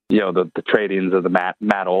 the tradings of the Matt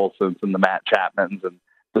Olsons and the Matt Chapmans and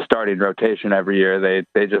the starting rotation every year.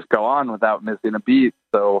 They just go on without missing a beat.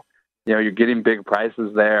 So, you're getting big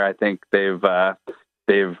prices there. I think they've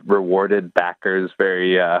rewarded backers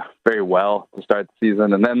very well to start the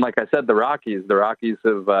season. And then, like I said, the Rockies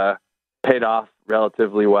have paid off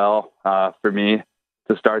relatively well for me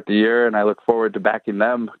to start the year, and I look forward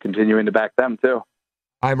to continuing to back them too.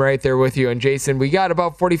 I'm right there with you. And Jason, we got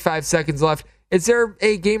about 45 seconds left. Is there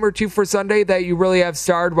a game or two for Sunday that you really have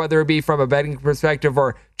starred, whether it be from a betting perspective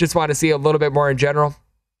or just want to see a little bit more in general?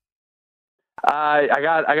 I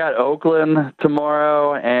got Oakland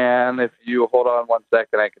tomorrow, and if you hold on 1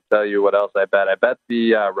 second, I can tell you what else I bet. I bet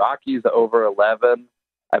the Rockies over 11.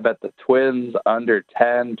 I bet the Twins under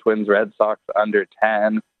 10, Twins Red Sox under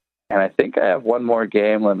 10. And I think I have one more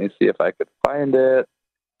game. Let me see if I could find it.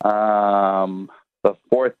 The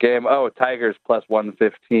fourth game, Tigers plus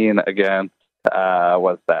 115 against,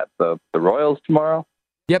 what's that, the Royals tomorrow?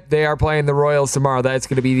 Yep, they are playing the Royals tomorrow. That's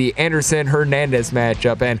going to be the Anderson-Hernandez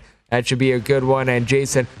matchup, and that should be a good one. And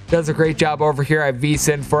Jason does a great job over here at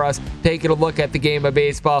VSiN for us, taking a look at the game of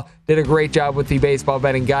baseball. Did a great job with the baseball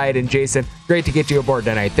betting guide. And Jason, great to get you aboard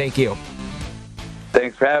tonight. Thank you.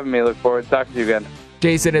 Thanks for having me. Look forward to talking to you again.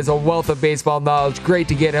 Jason is a wealth of baseball knowledge. Great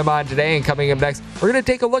to get him on today. And coming up next, we're going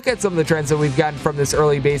to take a look at some of the trends that we've gotten from this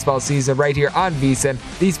early baseball season right here on VSiN,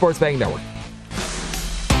 the Sports Betting Network.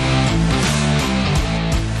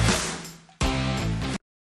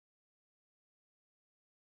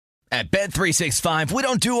 At Bet365, we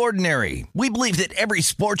don't do ordinary. We believe that every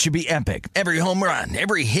sport should be epic. Every home run,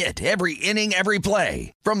 every hit, every inning, every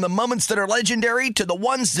play. From the moments that are legendary to the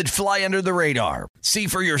ones that fly under the radar. See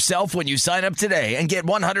for yourself when you sign up today and get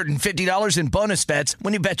 $150 in bonus bets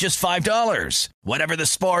when you bet just $5. Whatever the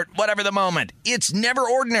sport, whatever the moment, it's never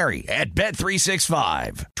ordinary at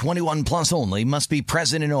Bet365. 21 plus only. Must be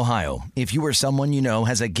present in Ohio. If you or someone you know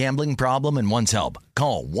has a gambling problem and wants help,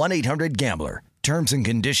 call 1-800-GAMBLER. Terms and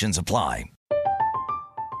conditions apply.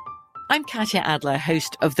 I'm Katya Adler,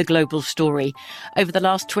 host of The Global Story. Over the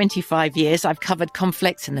last 25 years, I've covered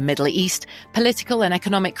conflicts in the Middle East, political and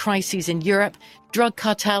economic crises in Europe, drug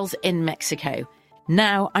cartels in Mexico.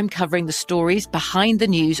 Now I'm covering the stories behind the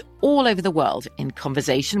news all over the world in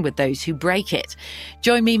conversation with those who break it.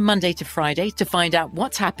 Join me Monday to Friday to find out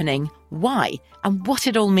what's happening, why, and what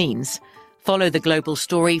it all means. Follow The Global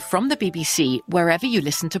Story from the BBC wherever you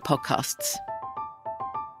listen to podcasts.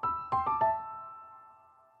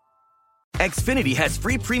 Xfinity has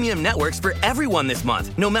free premium networks for everyone this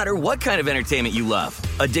month, no matter what kind of entertainment you love.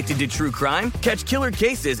 Addicted to true crime? Catch killer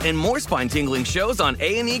cases and more spine-tingling shows on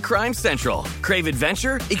A&E Crime Central. Crave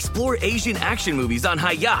adventure? Explore Asian action movies on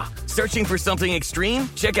Hi-YAH. Searching for something extreme?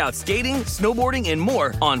 Check out skating, snowboarding, and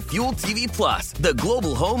more on Fuel TV Plus, the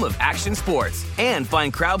global home of action sports. And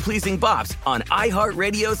find crowd-pleasing bops on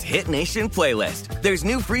iHeartRadio's Hit Nation playlist. There's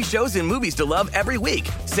new free shows and movies to love every week.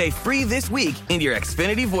 Say free this week in your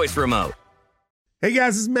Xfinity voice remote. Hey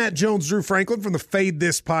guys, this is Matt Jones, Drew Franklin from the Fade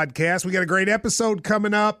This podcast. We got a great episode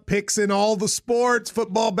coming up, picks in all the sports,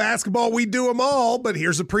 football, basketball, we do them all, but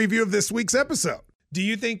here's a preview of this week's episode. Do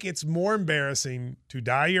you think it's more embarrassing to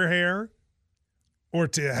dye your hair or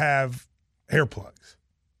to have hair plugs?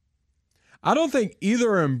 I don't think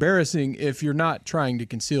either are embarrassing if you're not trying to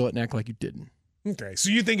conceal it and act like you didn't. Okay,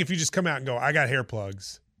 so you think if you just come out and go, I got hair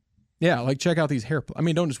plugs. Yeah, like check out these hair plugs. I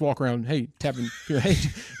mean, don't just walk around, hey, tapping,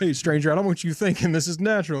 hey, stranger, I don't want you thinking this is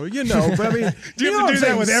natural. You know, but I mean, do you have to do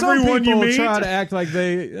that with everyone you meet? Try to act like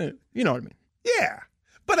they, you know what I mean? Yeah.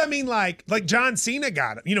 But I mean, like John Cena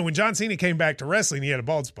got it. You know, when John Cena came back to wrestling, he had a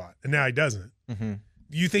bald spot, and now he doesn't. Mm-hmm.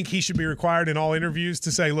 You think he should be required in all interviews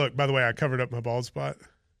to say, look, by the way, I covered up my bald spot?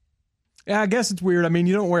 Yeah, I guess it's weird. I mean,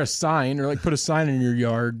 you don't wear a sign or like put a sign in your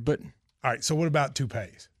yard, but. All right, so what about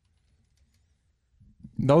toupees?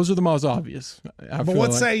 Those are the most obvious. But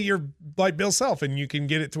let's say you're like Bill Self and you can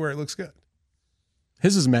get it to where it looks good.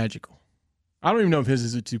 His is magical. I don't even know if his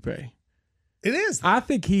is a toupee. It is. I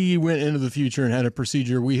think he went into the future and had a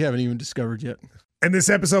procedure we haven't even discovered yet. And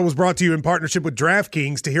this episode was brought to you in partnership with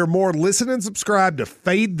DraftKings. To hear more, listen and subscribe to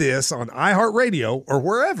Fade This on iHeartRadio or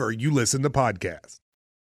wherever you listen to podcasts.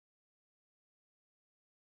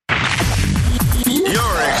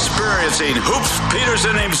 You're experiencing Hoops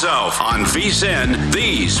Peterson himself on VSiN,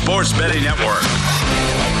 the Sports Betting Network.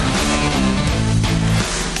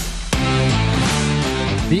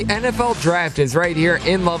 The NFL Draft is right here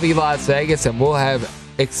in lovely Las Vegas, and we'll have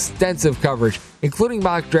extensive coverage, including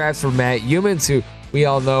mock drafts from Matt Youmans, who we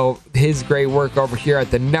all know his great work over here at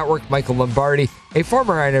the network. Michael Lombardi, a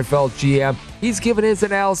former NFL GM, he's given his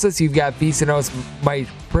analysis. You've got VSiN host Mike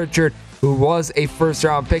Pritchard, who was a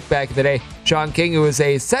first-round pick back in the day. Sean King, who was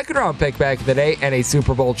a second-round pick back in the day and a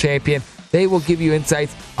Super Bowl champion. They will give you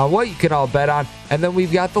insights on what you can all bet on. And then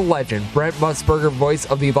we've got the legend, Brent Musburger, voice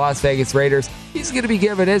of the Las Vegas Raiders. He's going to be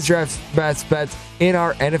giving his draft best bets in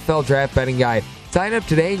our NFL Draft Betting Guide. Sign up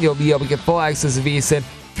today and you'll be able to get full access to VSiN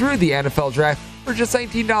through the NFL Draft for just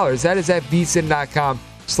 $19. That is at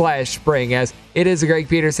VSiN.com/spring, as it is a Greg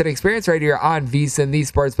Peterson experience right here on VSiN, the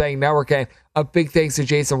Sports Betting Network. And a big thanks to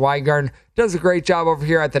Jason Weingarten. Does a great job over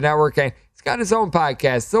here at the network, and he's got his own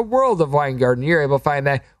podcast, The World of Weingarten. You're able to find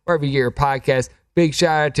that wherever you get your podcast. Big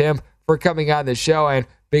shout out to him for coming on the show, and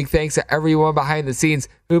big thanks to everyone behind the scenes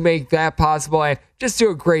who make that possible and just do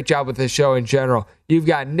a great job with the show in general. You've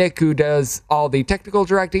got Nick, who does all the technical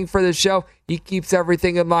directing for the show. He keeps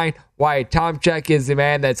everything in line. Wyatt Tomchek is the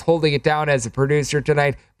man that's holding it down as a producer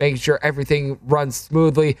tonight, making sure everything runs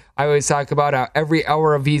smoothly. I always talk about how every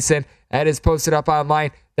hour of VSiN that is posted up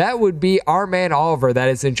online, that would be our man Oliver that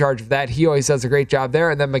is in charge of that. He always does a great job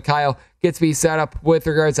there. And then Mikhail gets me set up with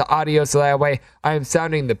regards to audio, so that way I am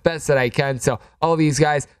sounding the best that I can. So all these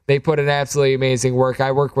guys, they put in absolutely amazing work.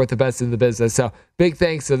 I work with the best in the business. So big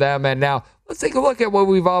thanks to them. And now let's take a look at what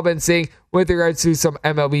we've all been seeing with regards to some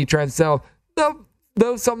MLB trends. So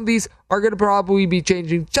though some of these are going to probably be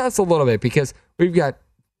changing just a little bit, because we've got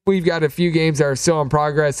a few games that are still in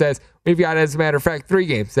progress, as we've got, as a matter of fact, 3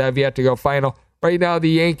 games that have yet to go final. Right now, the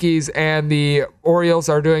Yankees and the Orioles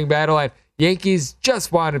are doing battle, and Yankees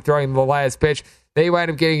just wound up throwing the last pitch. They wind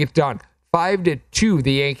up getting it done. 5-2,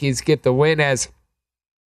 the Yankees get the win, as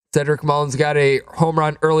Cedric Mullins got a home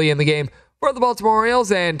run early in the game for the Baltimore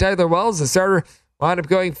Orioles, and Tyler Wells, the starter, wound up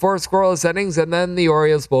going 4 scoreless innings, and then the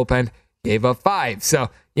Orioles bullpen gave up 5. So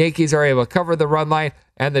Yankees are able to cover the run line,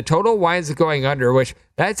 and the total winds up going under, which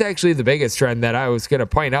that's actually the biggest trend that I was going to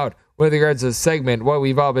point out with regards to the segment, what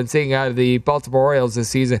we've all been seeing out of the Baltimore Orioles this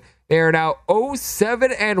season. They are now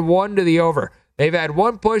 0-7-1 to the over. They've had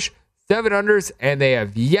 1 push, 7 unders, and they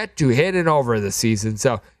have yet to hit an over this season.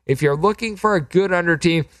 So if you're looking for a good under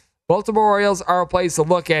team, Baltimore Orioles are a place to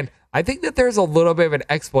look, and I think that there's a little bit of an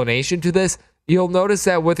explanation to this. You'll notice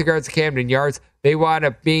that with regards to Camden Yards, they wound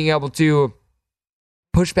up being able to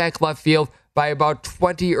push back left field by about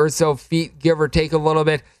 20 or so feet, give or take a little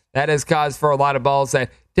bit. That has caused for a lot of balls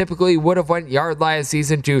that typically would have went yard last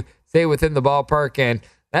season to stay within the ballpark, and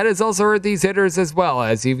that has also hurt these hitters as well,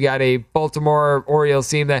 as you've got a Baltimore Orioles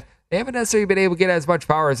team that they haven't necessarily been able to get as much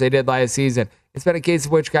power as they did last season. It's been a case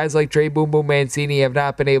of which guys like Trey Boom Boom Mancini have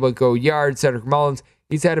not been able to go yard. Cedric Mullins,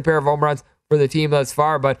 he's had a pair of home runs for the team thus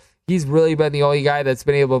far, but he's really been the only guy that's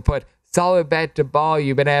been able to put solid bat to ball.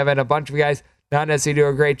 You've been having a bunch of guys not necessarily do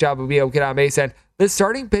a great job of being able to get on base, and the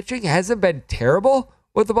starting pitching hasn't been terrible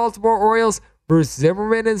with the Baltimore Orioles. Bruce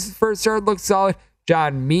Zimmerman in his first start looked solid.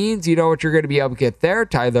 John Means, you know what you're going to be able to get there.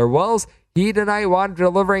 Tyler Wells, he tonight wanted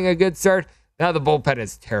delivering a good start. Now the bullpen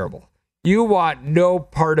is terrible. You want no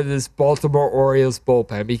part of this Baltimore Orioles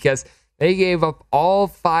bullpen, because they gave up all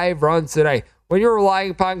 5 runs tonight. When you're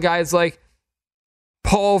relying upon guys like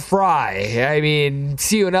Paul Fry, I mean,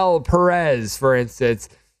 Cionel Perez, for instance.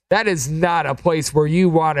 That is not a place where you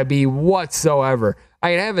want to be whatsoever. I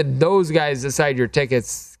mean, having those guys decide your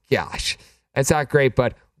tickets, gosh, that's not great.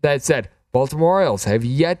 But that said, Baltimore Orioles have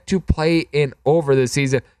yet to play in over this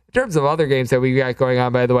season. In terms of other games that we got going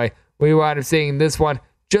on, by the way, we wound up seeing this one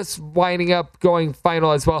just winding up going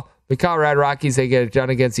final as well. The Colorado Rockies, they get it done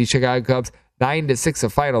against the Chicago Cubs, 9-6 a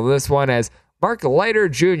final. This one as Mark Leiter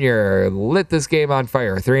Jr. lit this game on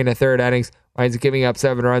fire. 3 1/3 innings, winds up giving up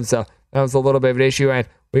 7 runs, so that was a little bit of an issue. And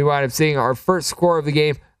we wound up seeing our first score of the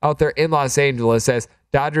game out there in Los Angeles as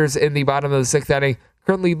Dodgers in the bottom of the 6th inning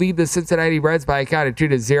currently lead the Cincinnati Reds by a count of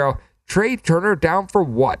 2-0. Trey Turner down for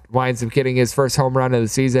what? Winds up getting his first home run of the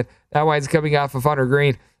season. That winds up coming off of Hunter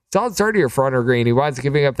Green. Solid start here for Hunter Green. He winds up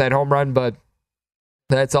giving up that home run, but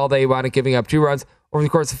that's all they wound up giving up 2 runs over the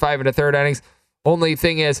course of 5 1/3 innings. Only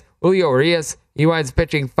thing is, Julio Urias, he winds up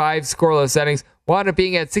pitching 5 scoreless innings, wound up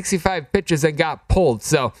being at 65 pitches and got pulled.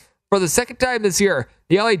 So, for the second time this year,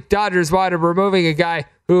 the LA Dodgers wound up removing a guy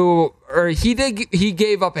he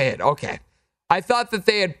gave up a hit. Okay. I thought that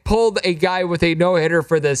they had pulled a guy with a no-hitter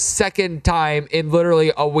for the second time in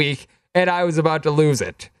literally a week, and I was about to lose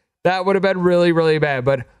it. That would have been really, really bad.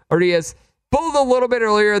 But Urias pulled a little bit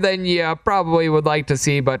earlier than you probably would like to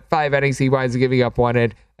see, but 5 innings, he winds up giving up 1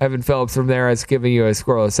 hit. Evan Phillips from there is giving you a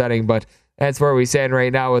scoreless setting, but that's where we stand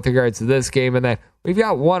right now with regards to this game. And then we've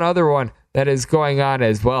got one other one that is going on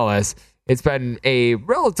as well, as it's been a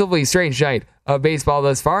relatively strange night of baseball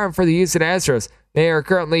thus far. And for the Houston Astros, they are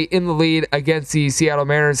currently in the lead against the Seattle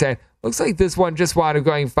Mariners, and looks like this one just wound up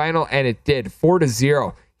going final, and it did.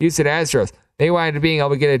 4-0. Houston Astros, they wind up being able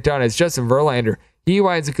to get it done as Justin Verlander. He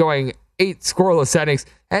winds up going 8 scoreless innings,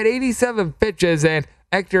 had 87 pitches, and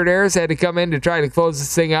Hector Neris had to come in to try to close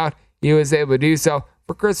this thing out. He was able to do so.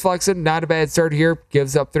 For Chris Flexen, not a bad start here.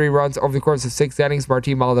 Gives up 3 runs over the course of 6 innings.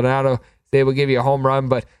 Martin Maldonado is able to give you a home run,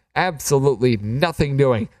 but absolutely nothing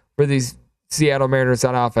doing for these Seattle Mariners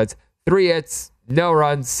on offense. 3 hits, no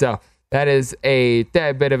runs, so that is a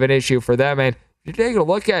tad bit of an issue for them. And if you take a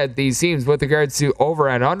look at these teams with regards to over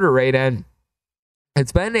and under rate, and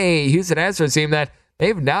it's been a Houston Astros team that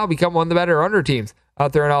they've now become one of the better under teams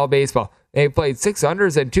out there in all of baseball. They've played 6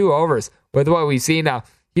 unders and 2 overs with what we see now.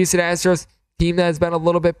 Houston Astros, team that has been a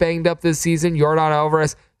little bit banged up this season. Yordan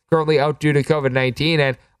Alvarez currently out due to COVID-19,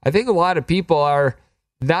 and I think a lot of people are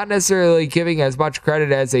not necessarily giving as much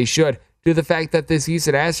credit as they should to the fact that this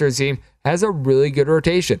Houston Astros team has a really good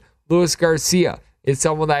rotation. Luis Garcia is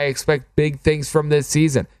someone that I expect big things from this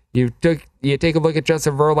season. You take a look at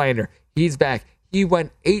Justin Verlander. He's back. He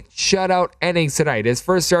went 8 shutout innings tonight. His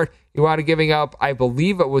first start, he wound up giving up, I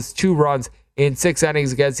believe it was 2 runs in 6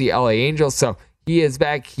 innings against the LA Angels. So he is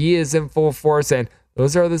back. He is in full force, and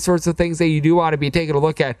those are the sorts of things that you do want to be taking a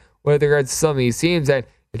look at with regards to some of these teams. And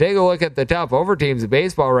you take a look at the top over teams in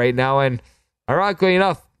baseball right now, and ironically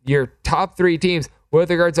enough, your top 3 teams with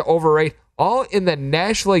regards to over rate, all in the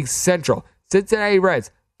National League Central. Cincinnati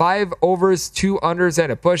Reds, 5 overs, 2 unders,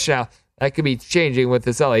 and a push. Now, that could be changing with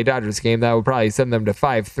this LA Dodgers game. That would probably send them to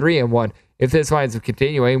 5-3-1 if this winds up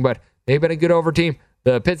continuing, but they've been a good over team.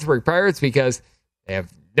 The Pittsburgh Pirates, because they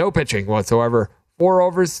have no pitching whatsoever, 4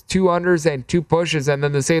 overs, 2 unders, and 2 pushes. And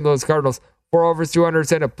then the St. Louis Cardinals, 4 overs, 2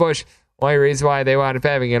 unders, and a push. Only reason why they wound up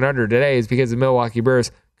having an under today is because the Milwaukee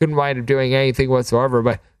Brewers couldn't wind up doing anything whatsoever,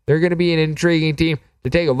 but they're going to be an intriguing team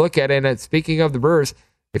to take a look at. And speaking of the Brewers,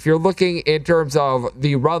 if you're looking in terms of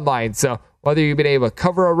the run line, so whether you've been able to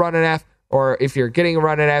cover a run and a half, or if you're getting a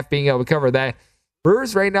run and a half, being able to cover that,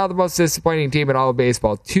 Brewers right now the most disappointing team in all of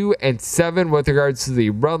baseball, 2-7 with regards to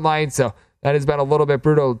the run line. So that has been a little bit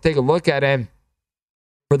brutal to take a look at. And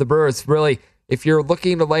for the Brewers, really, if you're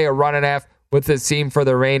looking to lay a run and a half with this team for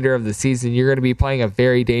the remainder of the season, you're going to be playing a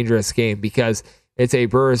very dangerous game, because it's a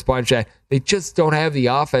Brewers bunch that they just don't have the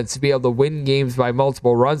offense to be able to win games by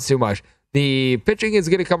multiple runs too much. The pitching is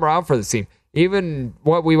going to come around for this team. Even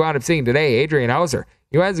what we wound up seeing today, Adrian Hauser,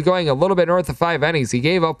 he winds up going a little bit north of 5 innings. He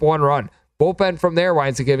gave up 1 run. Bullpen from there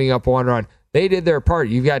winds up giving up 1 run. They did their part.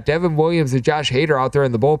 You've got Devin Williams and Josh Hader out there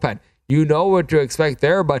in the bullpen. You know what to expect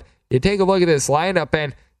there, but you take a look at this lineup,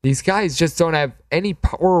 and these guys just don't have any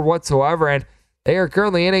power whatsoever, and they are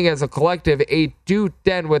currently hitting as a collective a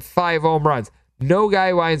 .210 with 5 home runs. No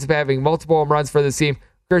guy winds up having multiple home runs for this team.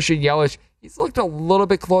 Christian Yelich, he's looked a little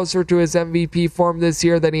bit closer to his MVP form this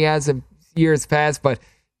year than he has in years past, but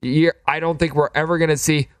I don't think we're ever going to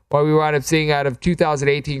see what we wound up seeing out of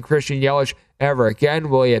 2018 Christian Yelich ever again.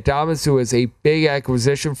 Willy Adames, who was a big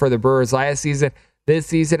acquisition for the Brewers last season, this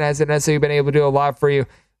season hasn't necessarily been able to do a lot for you.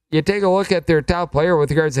 You take a look at their top player with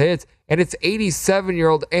regards to hits, and it's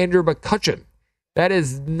 87-year-old Andrew McCutchen. That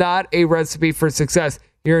is not a recipe for success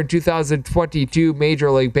here in 2022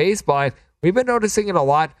 Major League Baseball. And we've been noticing it a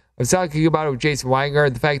lot. I was talking about it with Jason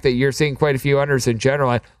Weingart, the fact that you're seeing quite a few unders in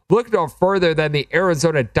general. And look no further than the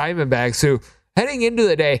Arizona Diamondbacks, who heading into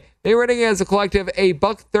the day, they were hitting as a collective a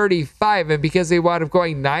 $135, and because they wound up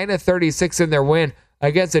going 9-36 in their win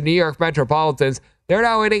against the New York Metropolitans, they're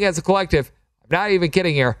now hitting as a collective, I'm not even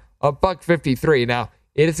kidding here, a $153. Now,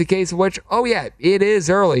 it is a case in which, oh yeah, it is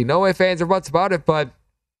early. No ifs, ands, or buts about it, but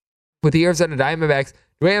with the Arizona Diamondbacks,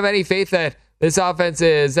 do we have any faith that this offense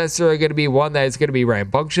is necessarily going to be one that is going to be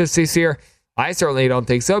rambunctious this year? I certainly don't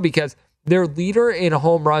think so, because their leader in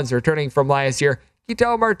home runs returning from last year,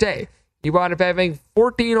 Ketel Marte, he wound up having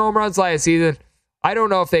 14 home runs last season. I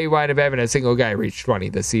don't know if they wind up having a single guy reach 20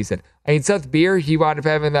 this season. I mean, Seth Beer, he wound up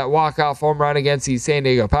having that walk-off home run against the San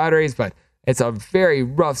Diego Padres, but it's a very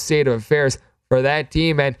rough state of affairs for that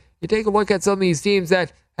team. And you take a look at some of these teams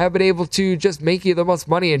that have been able to just make you the most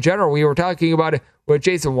money in general. We were talking about it with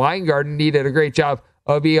Jason Weingart, and he did a great job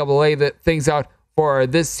of being able to lay the things out for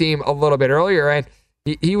this team a little bit earlier. And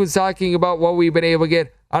he was talking about what we've been able to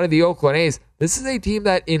get out of the Oakland A's. This is a team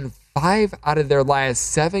that in 5 out of their last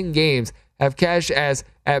 7 games have cashed as,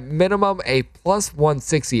 at minimum, a plus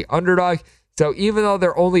 160 underdog. So even though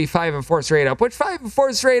they're only 5-4 straight up, which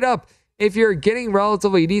 5-4 straight up, if you're getting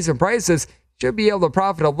relatively decent prices, should be able to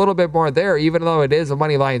profit a little bit more there, even though it is a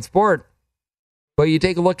money line sport. But you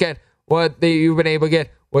take a look at what you've been able to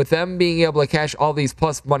get with them being able to cash all these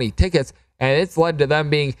plus money tickets, and it's led to them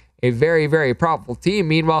being a very, very profitable team.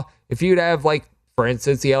 Meanwhile, if you'd have, like, for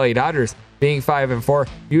instance, the LA Dodgers being 5-4,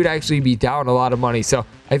 you would actually be down a lot of money. So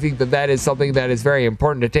I think that is something that is very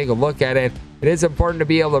important to take a look at. And it is important to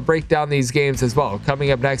be able to break down these games as well.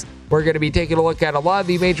 Coming up next, we're going to be taking a look at a lot of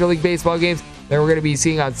the Major League Baseball games that we're going to be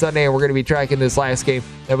seeing on Sunday, and we're going to be tracking this last game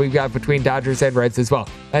that we've got between Dodgers and Reds as well.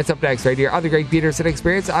 That's up next right here on the Greg Peterson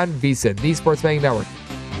Experience on VSiN, the Sports Betting Network.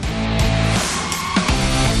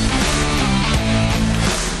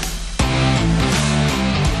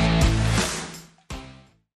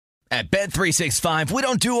 At Bet365, we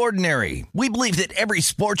don't do ordinary. We believe that every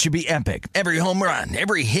sport should be epic. Every home run,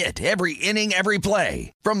 every hit, every inning, every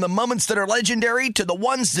play. From the moments that are legendary to the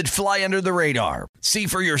ones that fly under the radar. See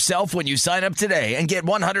for yourself when you sign up today and get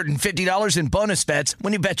 $150 in bonus bets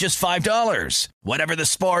when you bet just $5. Whatever the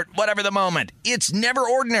sport, whatever the moment, it's never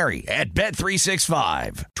ordinary at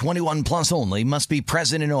Bet365. 21 plus only. Must be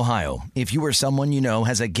present in Ohio. If you or someone you know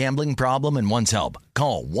has a gambling problem and wants help,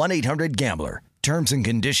 call 1-800-GAMBLER. Terms and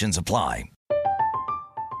conditions apply.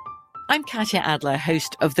 I'm Katya Adler,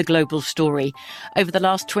 host of The Global Story. Over the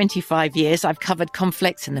last 25 years, I've covered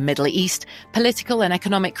conflicts in the Middle East, political and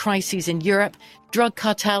economic crises in Europe, drug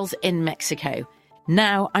cartels in Mexico.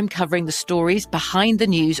 Now I'm covering the stories behind the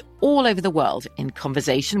news all over the world in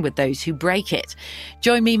conversation with those who break it.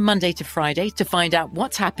 Join me Monday to Friday to find out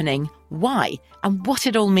what's happening, why, and what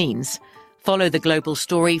it all means. Follow The Global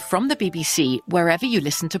Story from the BBC wherever you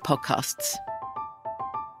listen to podcasts.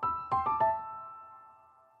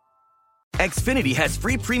 Xfinity has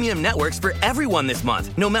free premium networks for everyone this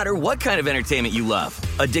month, no matter what kind of entertainment you love.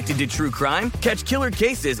 Addicted to true crime? Catch killer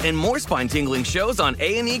cases and more spine-tingling shows on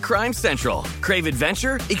A&E Crime Central. Crave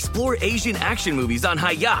adventure? Explore Asian action movies on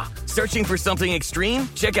Hi-YAH. Searching for something extreme?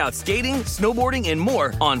 Check out skating, snowboarding, and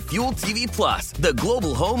more on Fuel TV Plus, the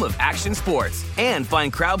global home of action sports. And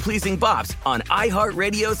find crowd-pleasing bops on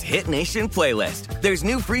iHeartRadio's Hit Nation playlist. There's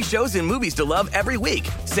new free shows and movies to love every week.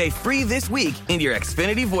 Say free this week in your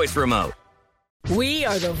Xfinity voice remote. We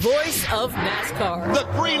are the voice of NASCAR.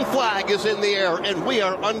 The green flag is in the air, and we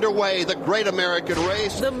are underway. The Great American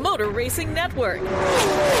Race. The Motor Racing Network.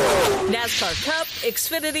 NASCAR Cup,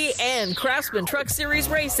 Xfinity, and Craftsman Truck Series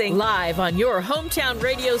Racing live on your hometown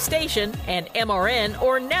radio station and MRN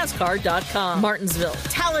or NASCAR.com. Martinsville,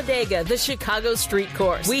 Talladega, the Chicago Street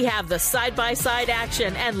Course. We have the side-by-side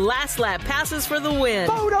action and last lap passes for the win.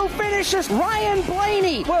 Photo finishes. Ryan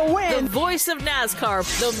Blaney will win. The voice of NASCAR,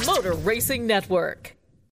 the Motor Racing Network.